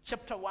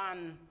 Chapter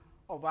 1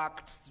 of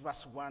Acts,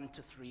 verse 1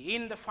 to 3.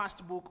 In the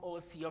first book, O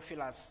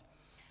Theophilus,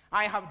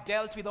 I have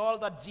dealt with all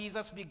that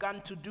Jesus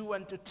began to do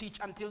and to teach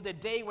until the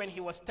day when he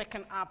was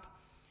taken up,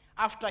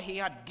 after he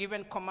had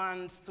given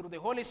commands through the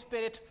Holy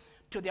Spirit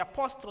to the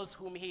apostles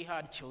whom he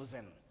had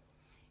chosen.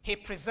 He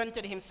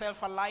presented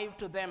himself alive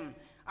to them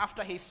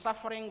after his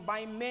suffering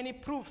by many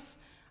proofs,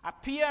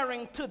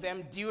 appearing to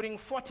them during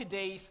 40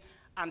 days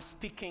and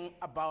speaking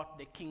about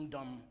the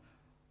kingdom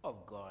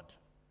of God.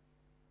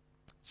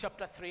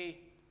 Chapter 3,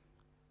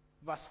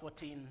 verse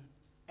 14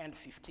 and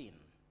 15.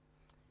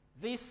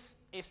 This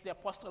is the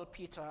Apostle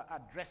Peter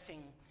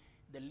addressing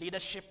the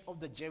leadership of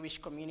the Jewish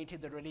community,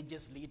 the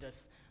religious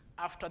leaders,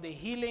 after the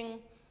healing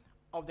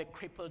of the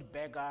crippled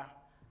beggar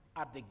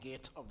at the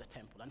gate of the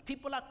temple. And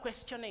people are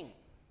questioning,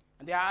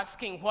 and they are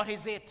asking, what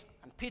is it?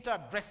 And Peter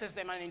addresses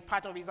them, and in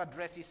part of his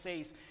address he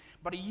says,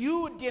 but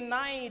you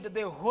denied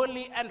the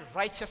holy and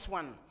righteous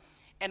one,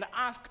 and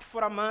asked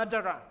for a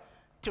murderer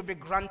to be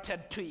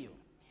granted to you.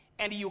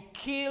 And you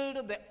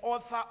killed the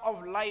author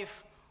of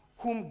life,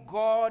 whom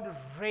God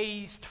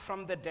raised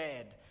from the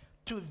dead.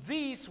 To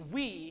this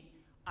we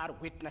are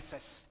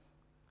witnesses.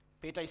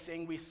 Peter is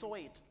saying we saw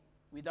it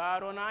with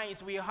our own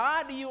eyes. We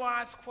heard you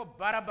ask for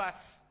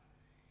Barabbas,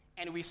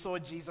 and we saw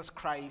Jesus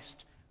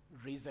Christ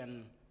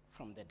risen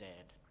from the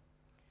dead.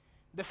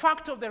 The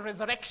fact of the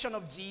resurrection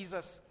of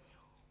Jesus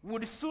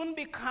would soon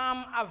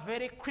become a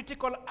very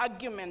critical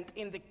argument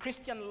in the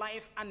Christian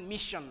life and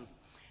mission,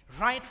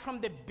 right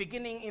from the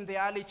beginning in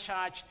the early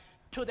church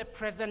to the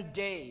present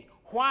day.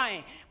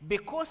 Why?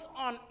 Because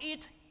on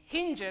it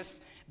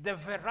hinges the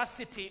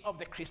veracity of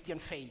the Christian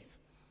faith.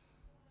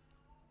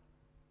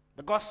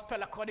 The gospel,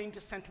 according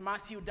to St.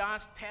 Matthew,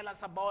 does tell us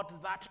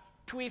about that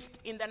twist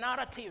in the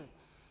narrative.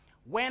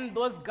 When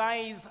those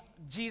guys,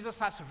 Jesus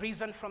has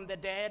risen from the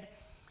dead,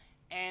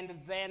 and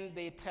then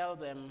they tell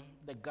them,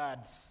 the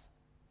guards,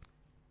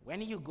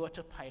 when you go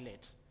to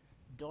Pilate,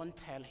 don't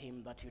tell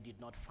him that you did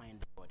not find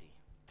the body.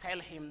 Tell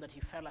him that he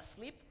fell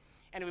asleep,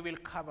 and we will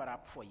cover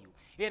up for you.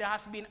 It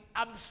has been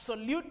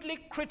absolutely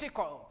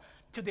critical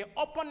to the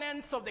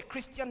opponents of the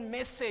Christian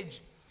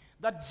message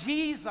that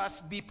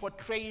Jesus be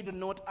portrayed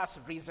not as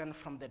risen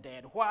from the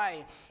dead.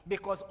 Why?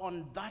 Because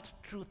on that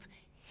truth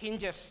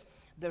hinges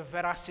the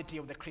veracity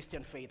of the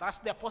Christian faith. As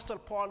the Apostle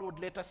Paul would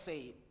later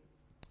say,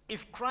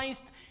 if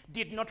Christ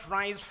did not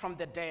rise from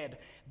the dead,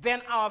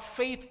 then our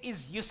faith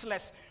is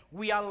useless.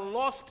 We are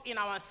lost in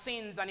our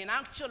sins, and in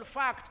actual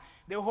fact,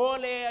 the whole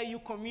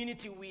AIU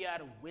community, we are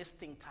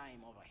wasting time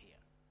over here.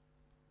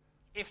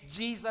 If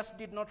Jesus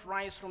did not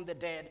rise from the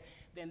dead,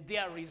 then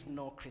there is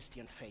no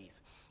Christian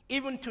faith.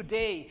 Even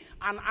today,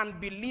 an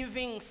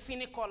unbelieving,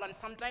 cynical, and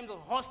sometimes a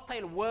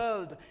hostile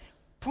world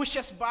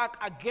pushes back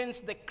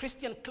against the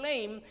Christian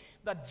claim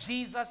that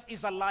Jesus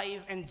is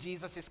alive and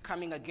Jesus is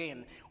coming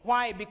again.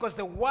 Why? Because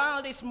the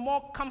world is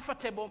more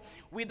comfortable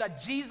with a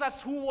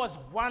Jesus who was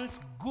once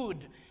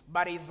good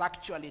but is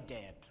actually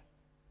dead.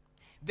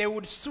 They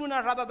would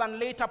sooner rather than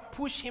later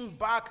push him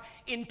back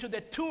into the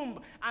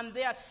tomb and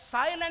there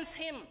silence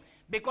him,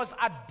 because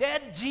a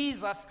dead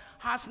Jesus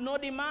has no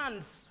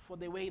demands for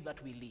the way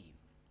that we live.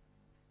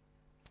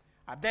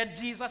 A dead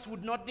Jesus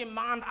would not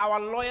demand our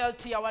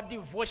loyalty, our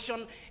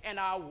devotion, and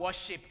our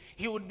worship.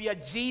 He would be a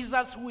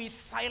Jesus who is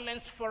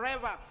silenced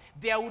forever.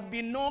 There would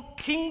be no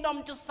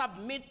kingdom to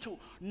submit to,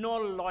 no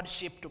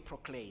lordship to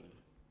proclaim.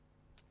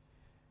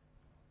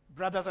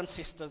 Brothers and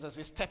sisters, as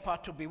we step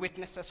out to be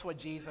witnesses for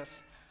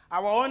Jesus,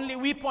 our only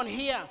weapon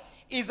here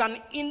is an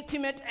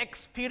intimate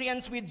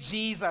experience with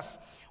Jesus.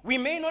 We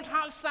may not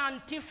have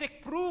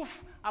scientific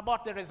proof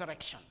about the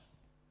resurrection.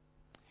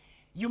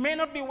 You may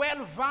not be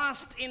well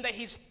versed in the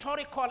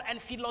historical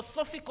and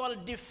philosophical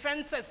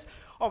defenses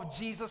of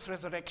Jesus'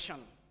 resurrection.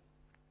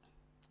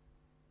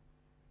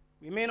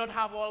 We may not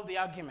have all the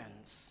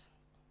arguments.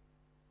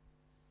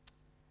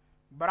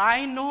 But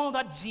I know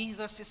that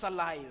Jesus is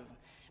alive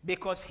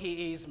because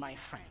he is my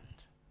friend.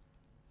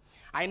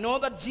 I know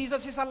that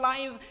Jesus is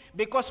alive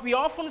because we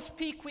often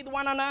speak with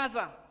one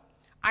another.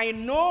 I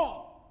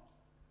know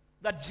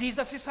that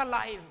Jesus is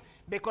alive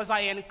because I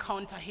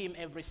encounter him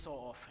every so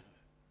often.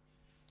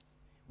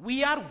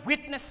 We are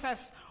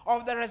witnesses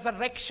of the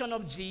resurrection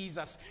of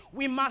Jesus.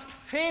 We must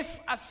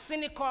face a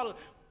cynical,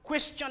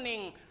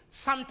 questioning,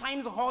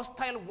 sometimes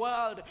hostile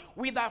world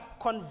with a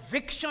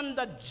conviction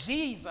that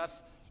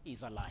Jesus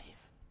is alive.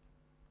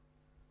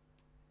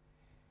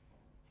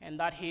 And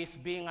that his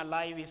being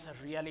alive is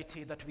a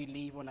reality that we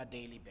live on a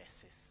daily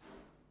basis.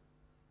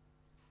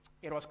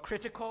 It was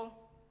critical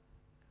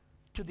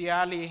to the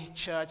early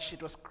church.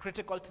 It was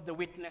critical to the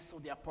witness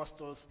of the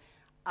apostles,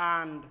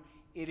 and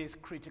it is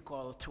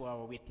critical to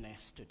our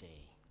witness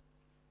today.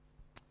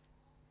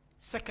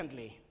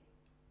 Secondly,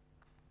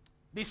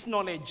 this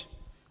knowledge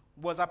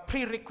was a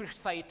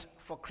prerequisite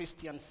for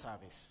Christian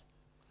service.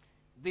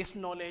 This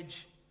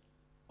knowledge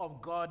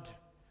of God,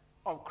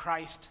 of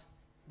Christ,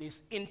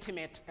 this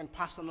intimate and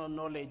personal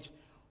knowledge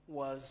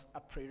was a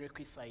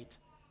prerequisite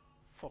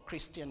for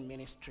Christian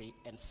ministry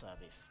and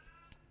service.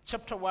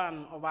 Chapter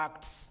 1 of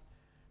Acts,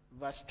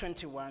 verse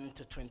 21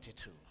 to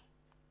 22.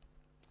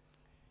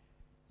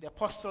 The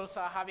apostles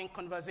are having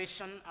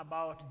conversation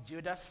about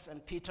Judas,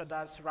 and Peter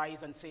does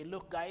rise and say,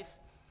 look guys,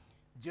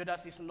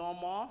 Judas is no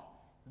more.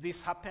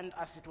 This happened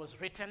as it was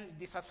written.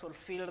 This has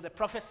fulfilled the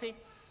prophecy.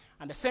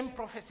 And the same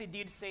prophecy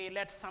did say,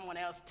 let someone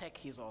else take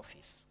his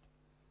office.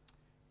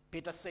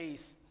 Peter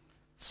says,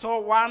 so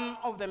one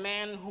of the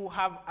men who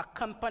have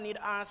accompanied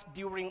us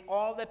during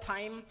all the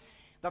time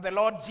that the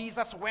Lord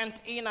Jesus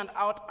went in and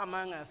out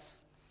among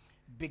us,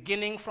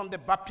 beginning from the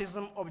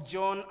baptism of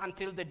John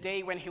until the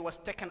day when he was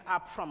taken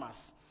up from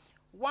us,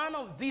 one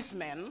of these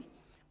men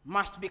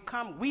must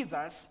become with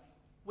us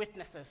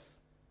witnesses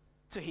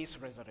to his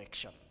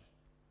resurrection.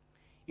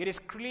 It is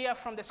clear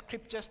from the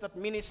scriptures that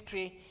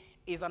ministry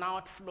is an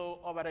outflow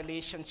of a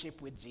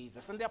relationship with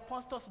Jesus. And the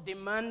apostles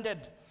demanded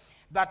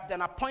that an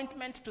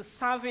appointment to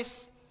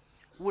service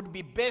would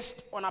be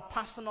based on a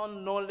personal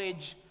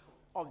knowledge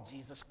of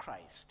Jesus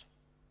Christ.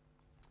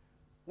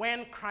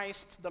 When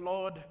Christ the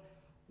Lord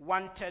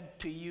wanted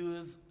to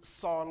use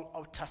Saul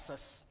of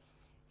Tarsus,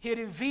 he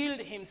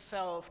revealed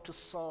himself to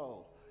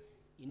Saul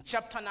in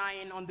chapter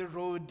 9 on the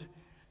road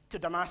to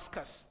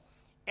Damascus,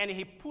 and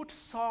he put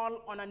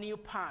Saul on a new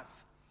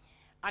path.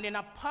 And in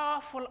a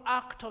powerful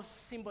act of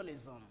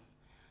symbolism,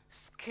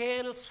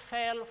 scales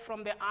fell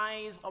from the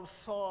eyes of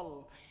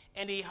Saul,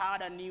 and he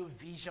had a new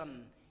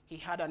vision. He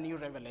had a new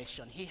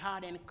revelation. He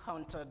had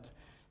encountered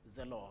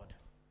the Lord.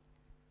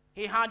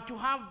 He had to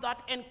have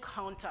that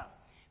encounter.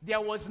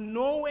 There was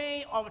no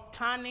way of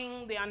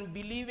turning the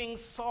unbelieving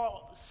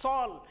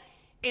Saul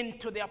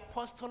into the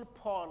Apostle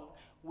Paul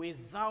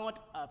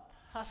without a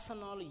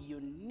personal,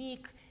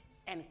 unique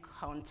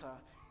encounter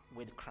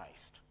with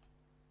Christ.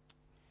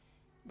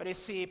 But you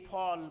see,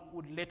 Paul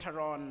would later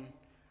on,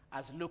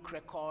 as Luke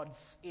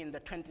records in the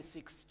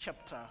 26th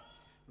chapter,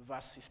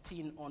 verse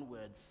 15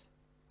 onwards,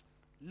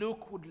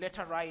 Luke would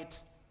later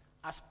write,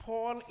 as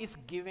Paul is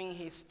giving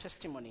his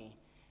testimony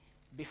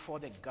before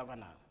the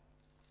governor.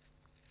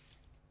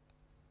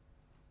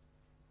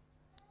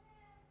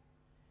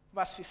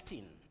 Verse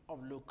 15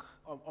 of Luke,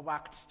 of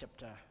Acts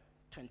chapter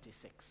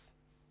 26.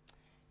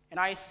 And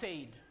I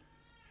said,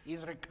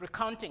 he's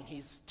recounting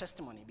his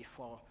testimony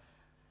before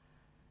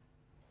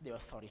the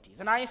authorities.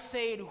 And I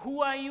said,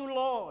 who are you,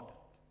 Lord?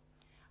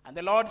 And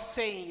the Lord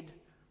said,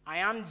 I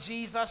am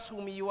Jesus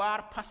whom you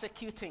are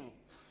persecuting.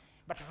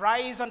 But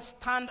rise and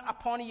stand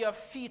upon your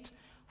feet,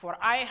 for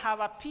I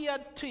have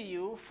appeared to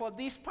you for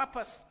this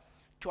purpose,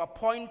 to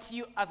appoint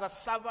you as a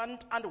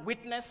servant and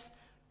witness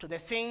to the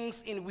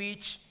things in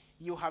which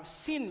you have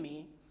seen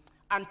me,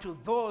 and to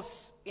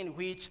those in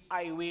which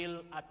I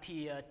will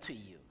appear to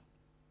you,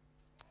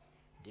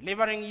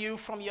 delivering you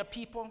from your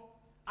people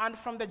and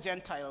from the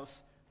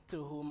Gentiles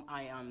to whom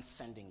I am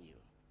sending you,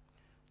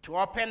 to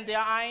open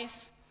their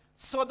eyes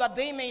so that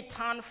they may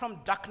turn from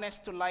darkness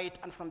to light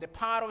and from the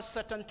power of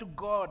Satan to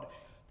God,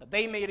 that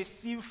they may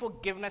receive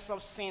forgiveness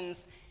of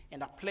sins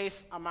and a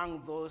place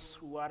among those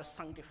who are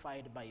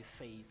sanctified by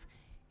faith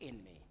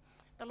in me.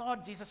 The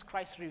Lord Jesus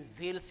Christ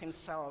reveals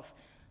himself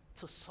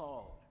to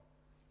Saul.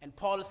 And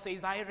Paul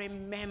says, I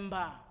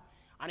remember.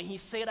 And he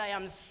said, I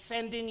am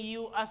sending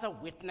you as a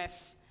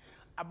witness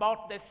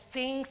about the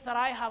things that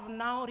I have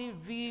now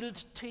revealed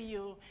to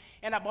you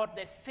and about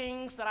the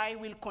things that I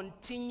will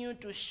continue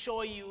to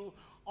show you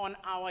on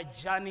our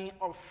journey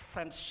of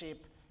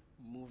friendship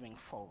moving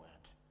forward.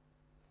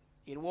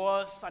 It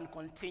was and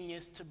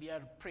continues to be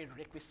a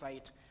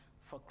prerequisite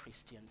for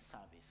Christian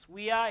service.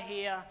 We are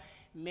here,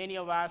 many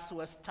of us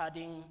who are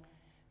studying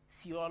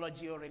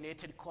theology or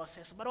related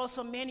courses, but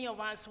also many of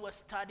us who are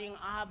studying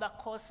other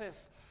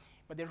courses.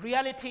 But the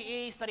reality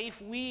is that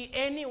if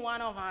any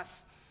one of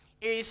us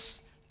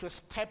is to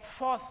step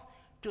forth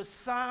to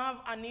serve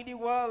a needy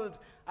world,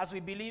 as we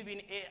believe in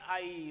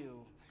AIU,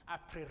 a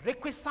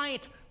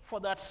prerequisite for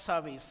that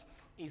service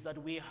is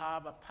that we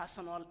have a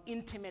personal,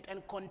 intimate,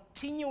 and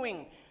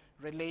continuing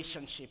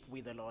relationship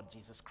with the Lord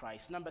Jesus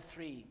Christ. Number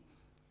 3,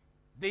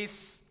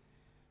 this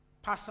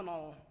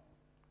personal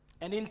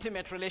and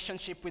intimate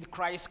relationship with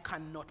Christ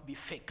cannot be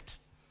faked.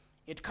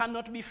 It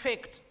cannot be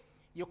faked.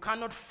 You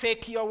cannot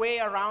fake your way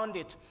around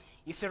it.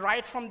 You see,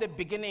 right from the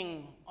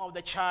beginning of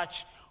the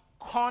church,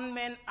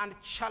 conmen and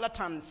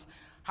charlatans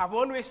have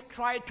always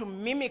tried to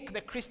mimic the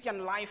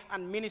Christian life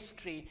and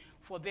ministry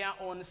for their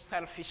own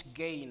selfish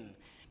gain.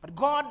 But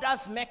God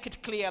does make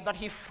it clear that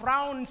he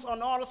frowns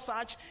on all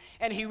such,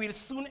 and he will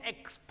soon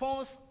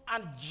expose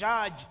and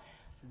judge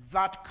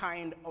that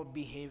kind of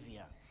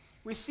behavior.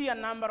 We see a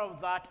number of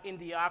that in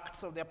the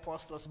Acts of the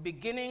Apostles,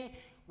 beginning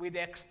with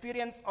the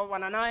experience of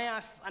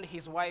Ananias and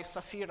his wife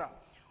Sapphira,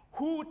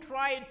 who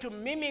tried to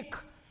mimic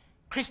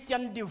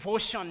Christian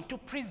devotion, to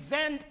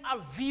present a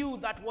view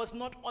that was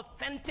not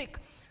authentic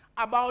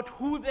about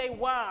who they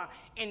were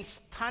in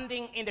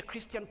standing in the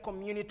Christian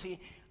community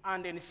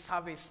and in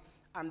service.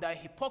 And their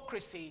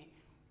hypocrisy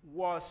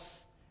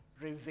was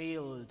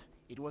revealed.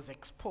 It was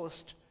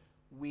exposed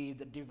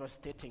with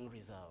devastating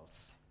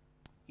results.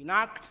 In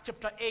Acts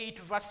chapter 8,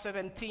 verse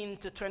 17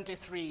 to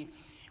 23,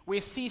 we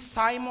see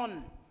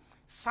Simon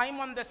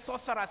the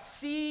sorcerer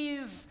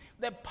sees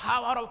the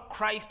power of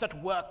Christ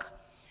at work.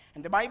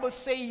 And the Bible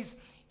says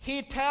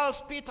he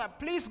tells Peter,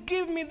 please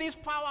give me this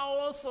power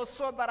also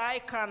so that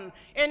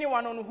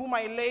anyone on whom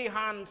I lay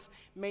hands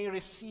may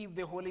receive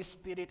the Holy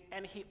Spirit.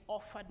 And he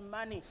offered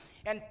money.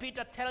 And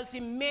Peter tells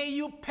him, may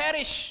you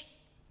perish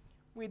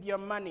with your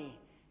money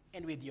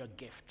and with your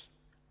gift.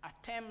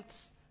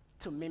 Attempts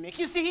to mimic.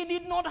 You see, he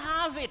did not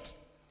have it,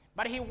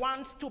 but he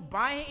wants to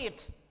buy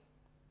it.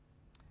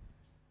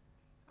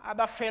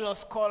 Other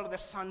fellows called the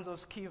sons of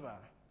Sceva.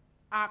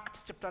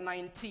 Acts chapter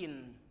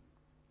 19.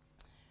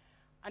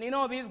 And you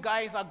know, these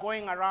guys are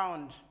going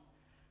around.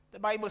 The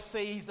Bible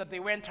says that they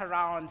went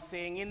around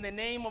saying, in the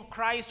name of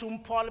Christ whom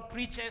Paul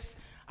preaches,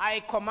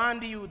 I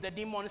command you, the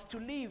demons, to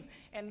leave.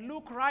 And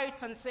Luke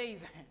writes and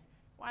says,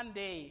 one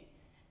day,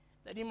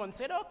 the demon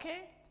said,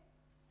 okay,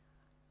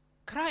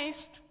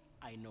 Christ,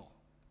 I know.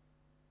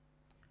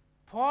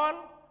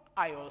 Paul,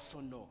 I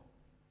also know.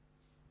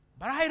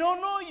 But I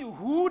don't know you.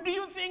 Who do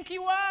you think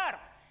you are?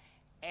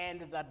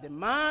 And that the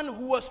man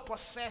who was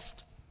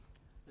possessed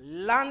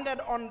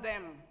landed on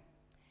them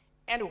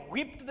and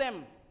whipped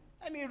them.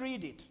 Let me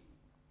read it.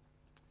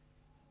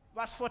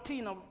 Verse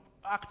 14 of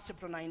Acts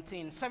chapter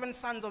 19. 7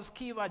 sons of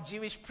Sceva,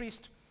 Jewish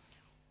priest,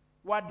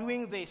 were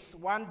doing this.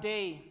 One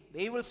day,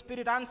 the evil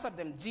spirit answered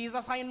them,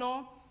 Jesus I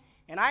know,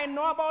 and I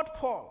know about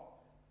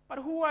Paul. But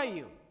who are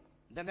you?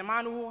 Then the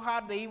man who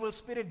had the evil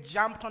spirit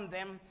jumped on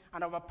them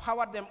and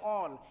overpowered them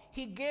all.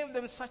 He gave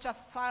them such a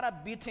thorough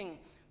beating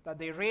that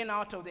they ran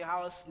out of the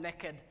house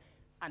naked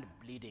and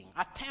bleeding.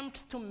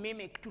 Attempts to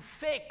mimic, to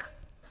fake.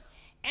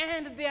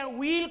 And there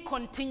will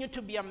continue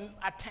to be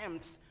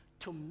attempts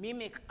to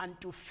mimic and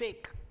to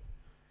fake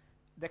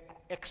the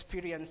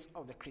experience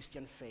of the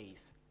Christian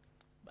faith.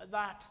 But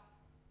that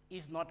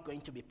is not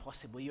going to be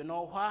possible. You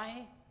know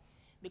why?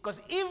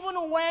 Because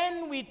even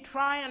when we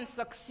try and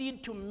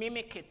succeed to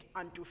mimic it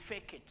and to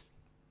fake it,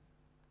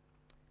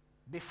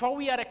 before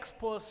we are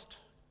exposed,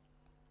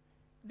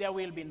 there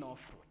will be no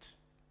fruit.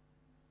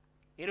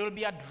 It will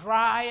be a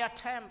dry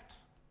attempt.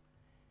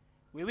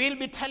 We will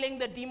be telling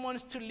the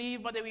demons to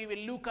leave, but we will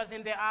look us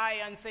in the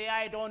eye and say,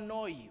 I don't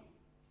know you.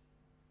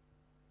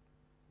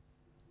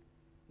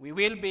 We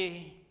will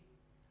be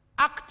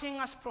acting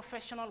as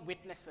professional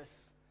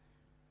witnesses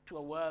to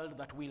a world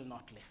that will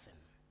not listen.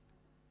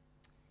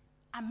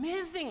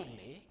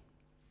 Amazingly,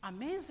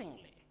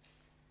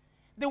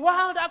 the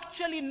world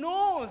actually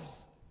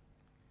knows.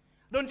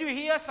 Don't you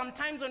hear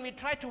sometimes when we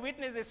try to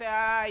witness, they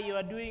say, you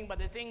are doing, but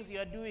the things you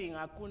are doing,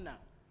 hakuna.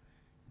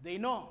 They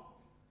know.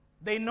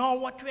 They know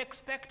what to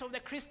expect of the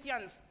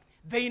Christians.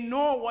 They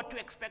know what to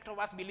expect of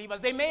us believers.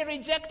 They may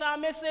reject our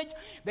message.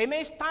 They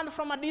may stand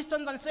from a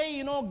distance and say,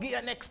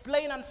 and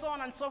explain and so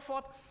on and so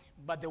forth.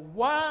 But the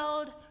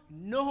world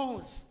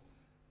knows.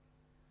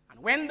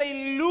 And when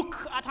they look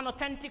at an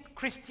authentic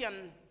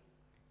Christian,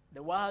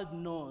 the world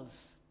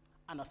knows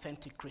an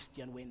authentic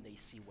Christian when they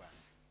see one,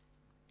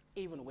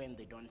 even when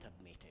they don't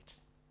admit it.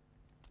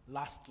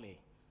 Lastly,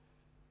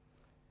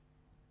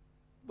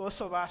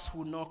 those of us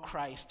who know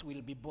Christ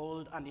will be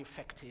bold and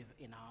effective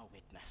in our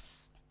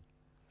witness.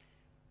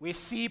 We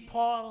see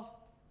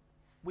Paul,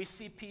 we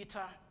see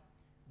Peter,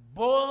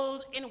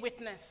 bold in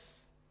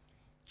witness,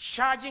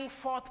 charging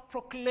forth,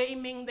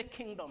 proclaiming the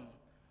kingdom,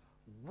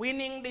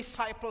 winning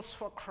disciples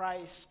for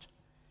Christ,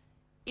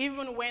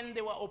 even when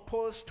they were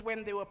opposed,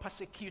 when they were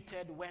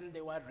persecuted, when they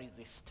were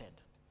resisted.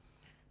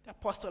 The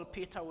Apostle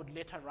Peter would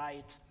later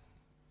write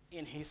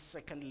in his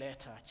second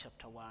letter,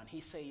 chapter 1,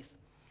 he says,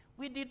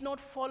 we did not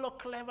follow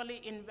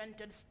cleverly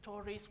invented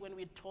stories when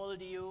we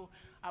told you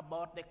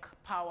about the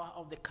power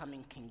of the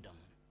coming kingdom.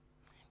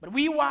 But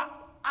we were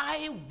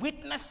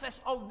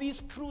eyewitnesses of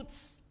these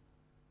truths.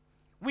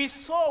 We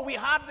saw, we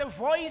heard the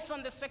voice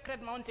on the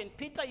sacred mountain.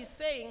 Peter is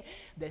saying,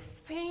 the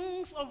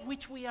things of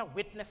which we are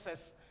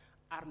witnesses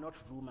are not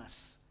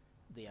rumors.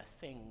 They are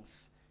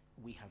things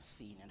we have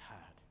seen and heard.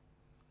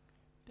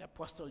 The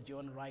Apostle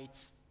John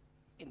writes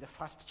in the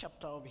first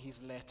chapter of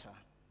his letter,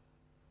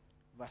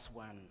 verse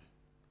 1,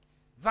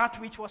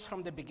 that which was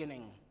from the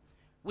beginning,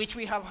 which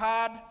we have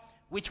heard,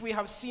 which we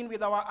have seen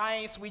with our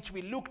eyes, which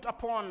we looked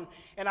upon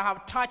and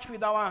have touched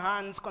with our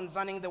hands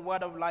concerning the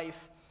word of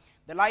life,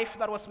 the life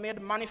that was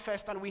made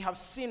manifest, and we have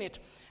seen it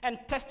and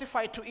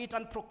testified to it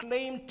and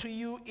proclaimed to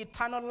you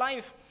eternal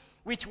life,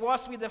 which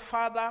was with the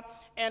Father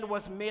and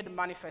was made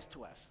manifest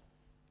to us.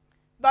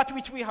 That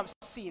which we have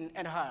seen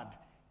and heard,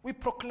 we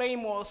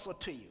proclaim also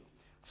to you,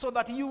 so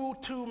that you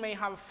too may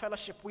have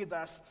fellowship with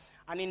us.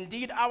 And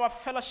indeed, our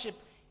fellowship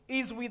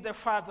is with the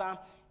Father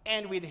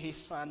and with his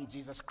Son,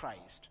 Jesus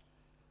Christ.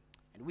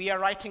 And we are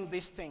writing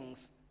these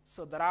things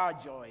so that our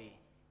joy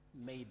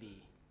may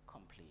be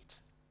complete.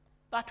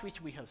 That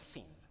which we have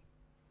seen,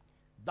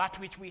 that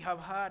which we have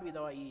heard with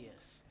our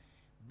ears,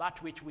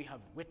 that which we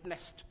have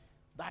witnessed,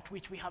 that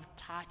which we have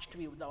touched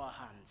with our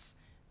hands,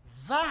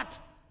 that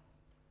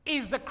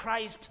is the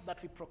Christ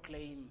that we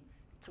proclaim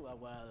to a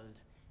world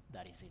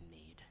that is in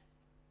need.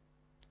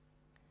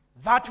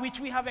 That which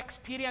we have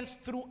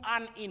experienced through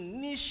an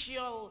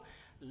initial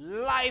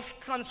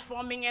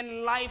life-transforming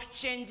and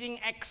life-changing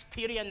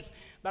experience,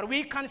 that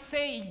we can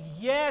say,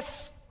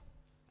 yes,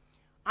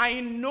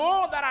 I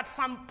know that at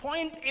some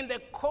point in the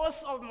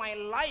course of my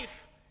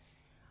life,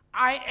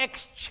 I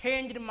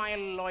exchanged my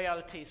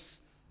loyalties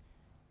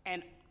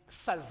and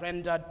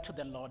surrendered to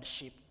the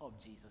lordship of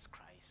Jesus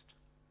Christ.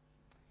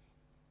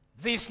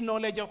 This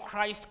knowledge of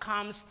Christ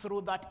comes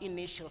through that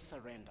initial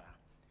surrender.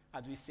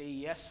 As we say,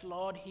 yes,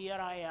 Lord, here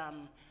I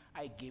am,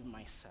 I give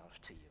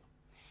myself to you.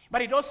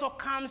 But it also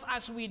comes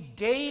as we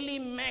daily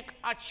make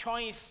a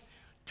choice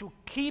to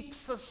keep,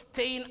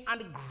 sustain,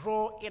 and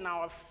grow in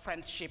our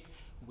friendship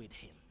with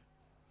him.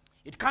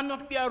 It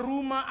cannot be a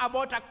rumor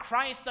about a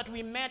Christ that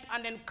we met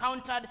and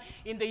encountered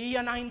in the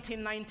year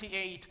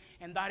 1998,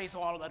 and that is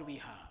all that we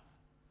have.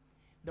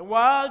 The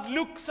world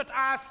looks at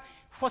us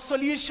for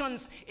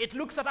solutions. It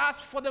looks at us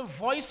for the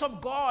voice of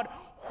God.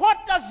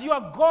 What does your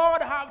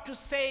God have to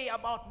say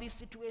about this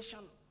situation?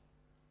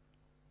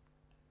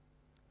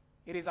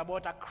 It is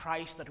about a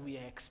Christ that we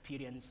are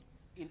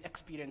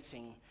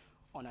experiencing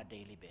on a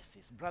daily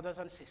basis. Brothers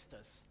and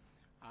sisters,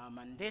 our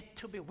mandate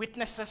to be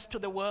witnesses to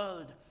the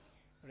world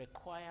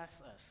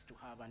requires us to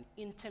have an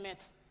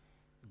intimate,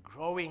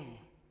 growing,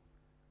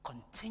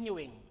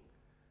 continuing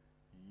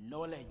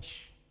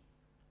knowledge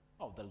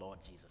of the Lord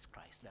Jesus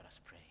Christ. Let us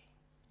pray.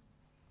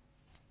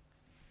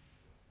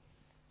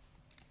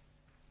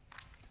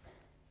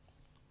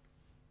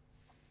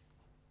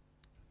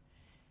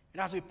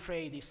 And as we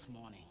pray this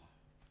morning,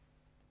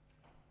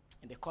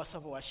 in the course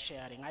of our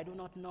sharing, I do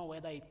not know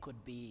whether it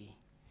could be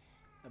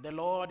that the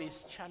Lord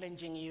is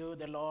challenging you,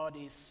 the Lord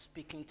is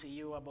speaking to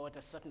you about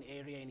a certain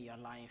area in your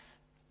life.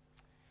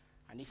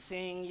 And he's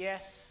saying,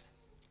 yes,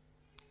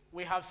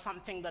 we have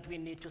something that we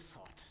need to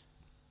sort.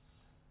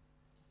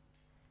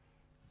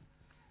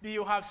 Do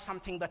you have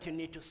something that you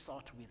need to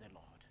sort with the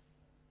Lord?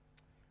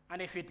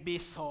 And if it be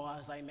so,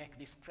 as I make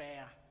this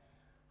prayer,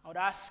 I would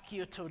ask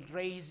you to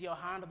raise your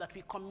hand that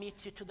we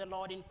commit you to the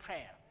Lord in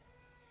prayer.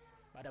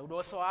 But I would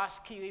also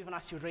ask you, even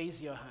as you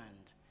raise your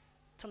hand,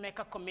 to make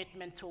a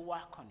commitment to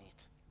work on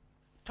it.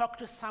 Talk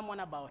to someone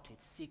about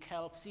it. Seek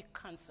help, seek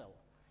counsel,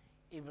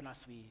 even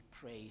as we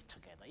pray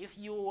together. If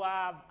you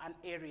have an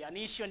area, an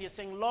issue, and you're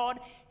saying, Lord,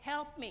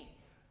 help me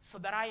so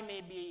that I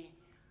may be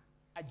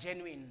a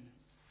genuine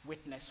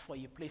witness for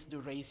you, please do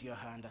raise your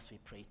hand as we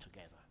pray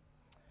together.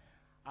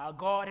 Our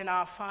God and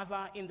our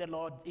Father, in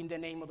the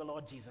name of the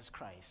Lord Jesus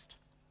Christ,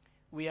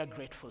 we are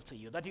grateful to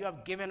you that you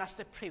have given us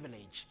the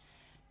privilege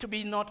to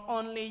be not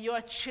only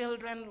your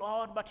children,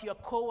 Lord, but your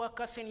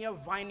co-workers in your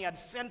vineyard,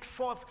 sent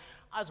forth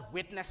as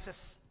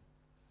witnesses.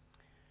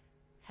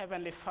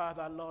 Heavenly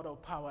Father, Lord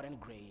of power and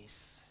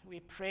grace,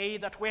 we pray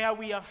that where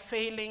we are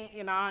failing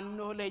in our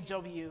knowledge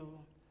of you,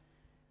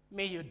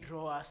 may you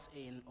draw us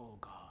in, O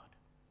God.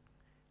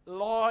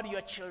 Lord,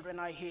 your children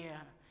are here,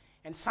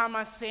 and some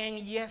are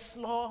saying, yes,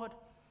 Lord,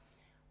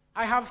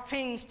 I have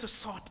things to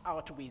sort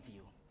out with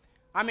you.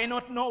 I may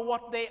not know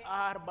what they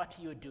are, but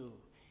you do.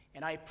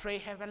 And I pray,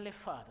 Heavenly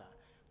Father,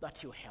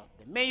 that you help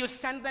them. May you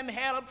send them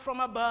help from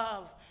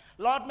above.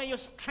 Lord, may you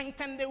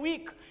strengthen the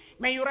weak.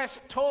 May you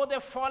restore the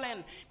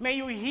fallen. May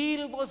you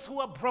heal those who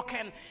are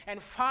broken.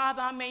 And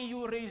Father, may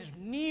you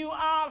renew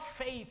our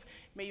faith.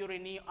 May you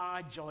renew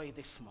our joy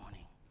this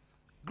morning.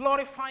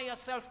 Glorify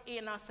yourself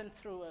in us and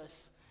through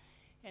us.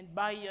 And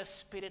by your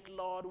Spirit,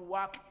 Lord,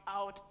 work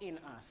out in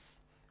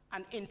us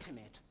an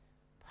intimate,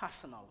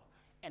 personal,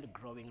 and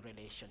growing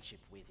relationship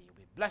with you.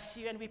 We bless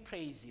you and we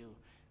praise you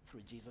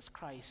through Jesus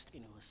Christ,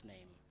 in whose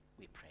name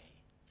we pray.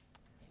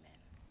 Amen.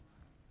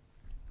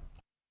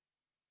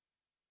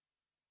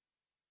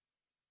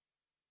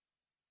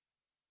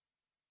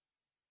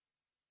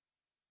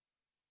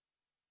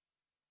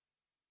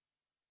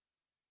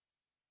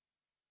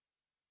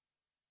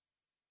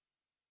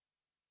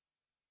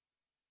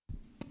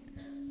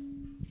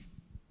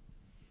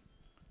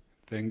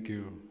 Thank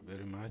you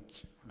very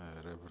much,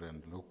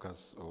 Reverend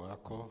Lucas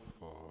Owako,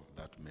 for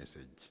that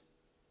message.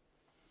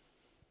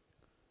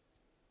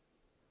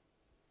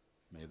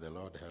 May the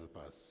Lord help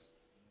us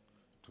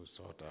to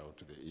sort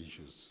out the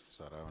issues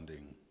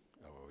surrounding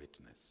our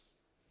witness.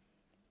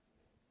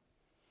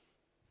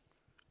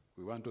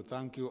 We want to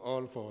thank you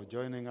all for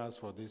joining us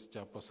for this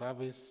chapel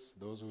service.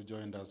 Those who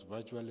joined us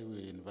virtually,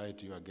 we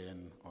invite you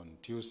again on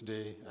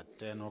Tuesday at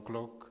 10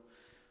 o'clock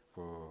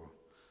for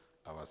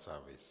our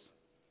service.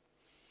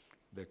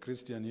 The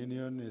Christian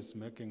Union is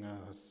making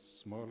a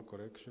small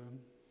correction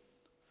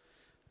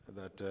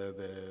that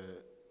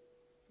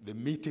the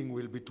meeting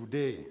will be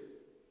today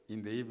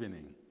in the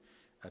evening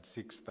at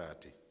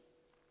 6:30.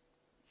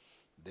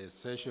 The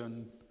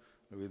session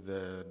with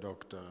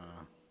Dr.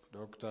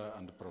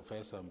 and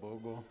Professor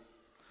Mbogo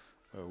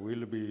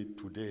will be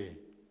today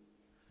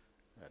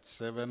at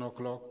 7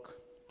 o'clock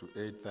to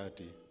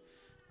 8:30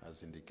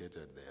 as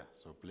indicated there,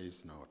 so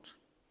please note.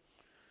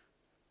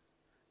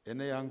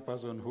 Any young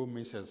person who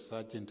misses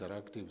such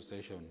interactive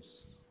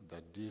sessions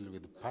that deal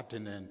with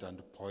pertinent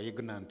and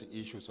poignant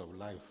issues of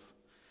life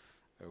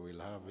will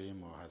have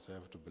him or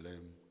herself to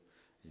blame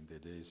in the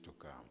days to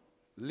come.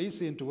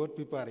 Listen to what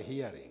people are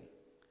hearing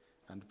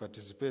and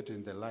participate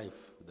in the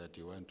life that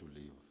you want to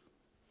live.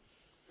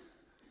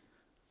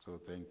 So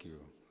thank you.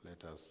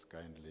 let us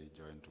kindly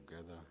join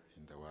together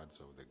in the words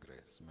of the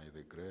grace. May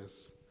the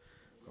grace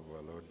of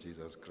our Lord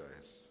Jesus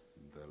Christ,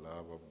 the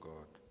love of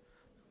God,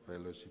 the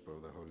fellowship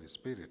of the Holy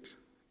Spirit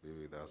be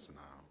with us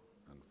now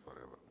and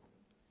forever.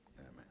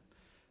 Amen.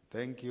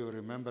 Thank you.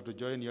 Remember to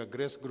join your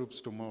grace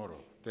groups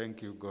tomorrow.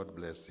 Thank you. God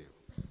bless you.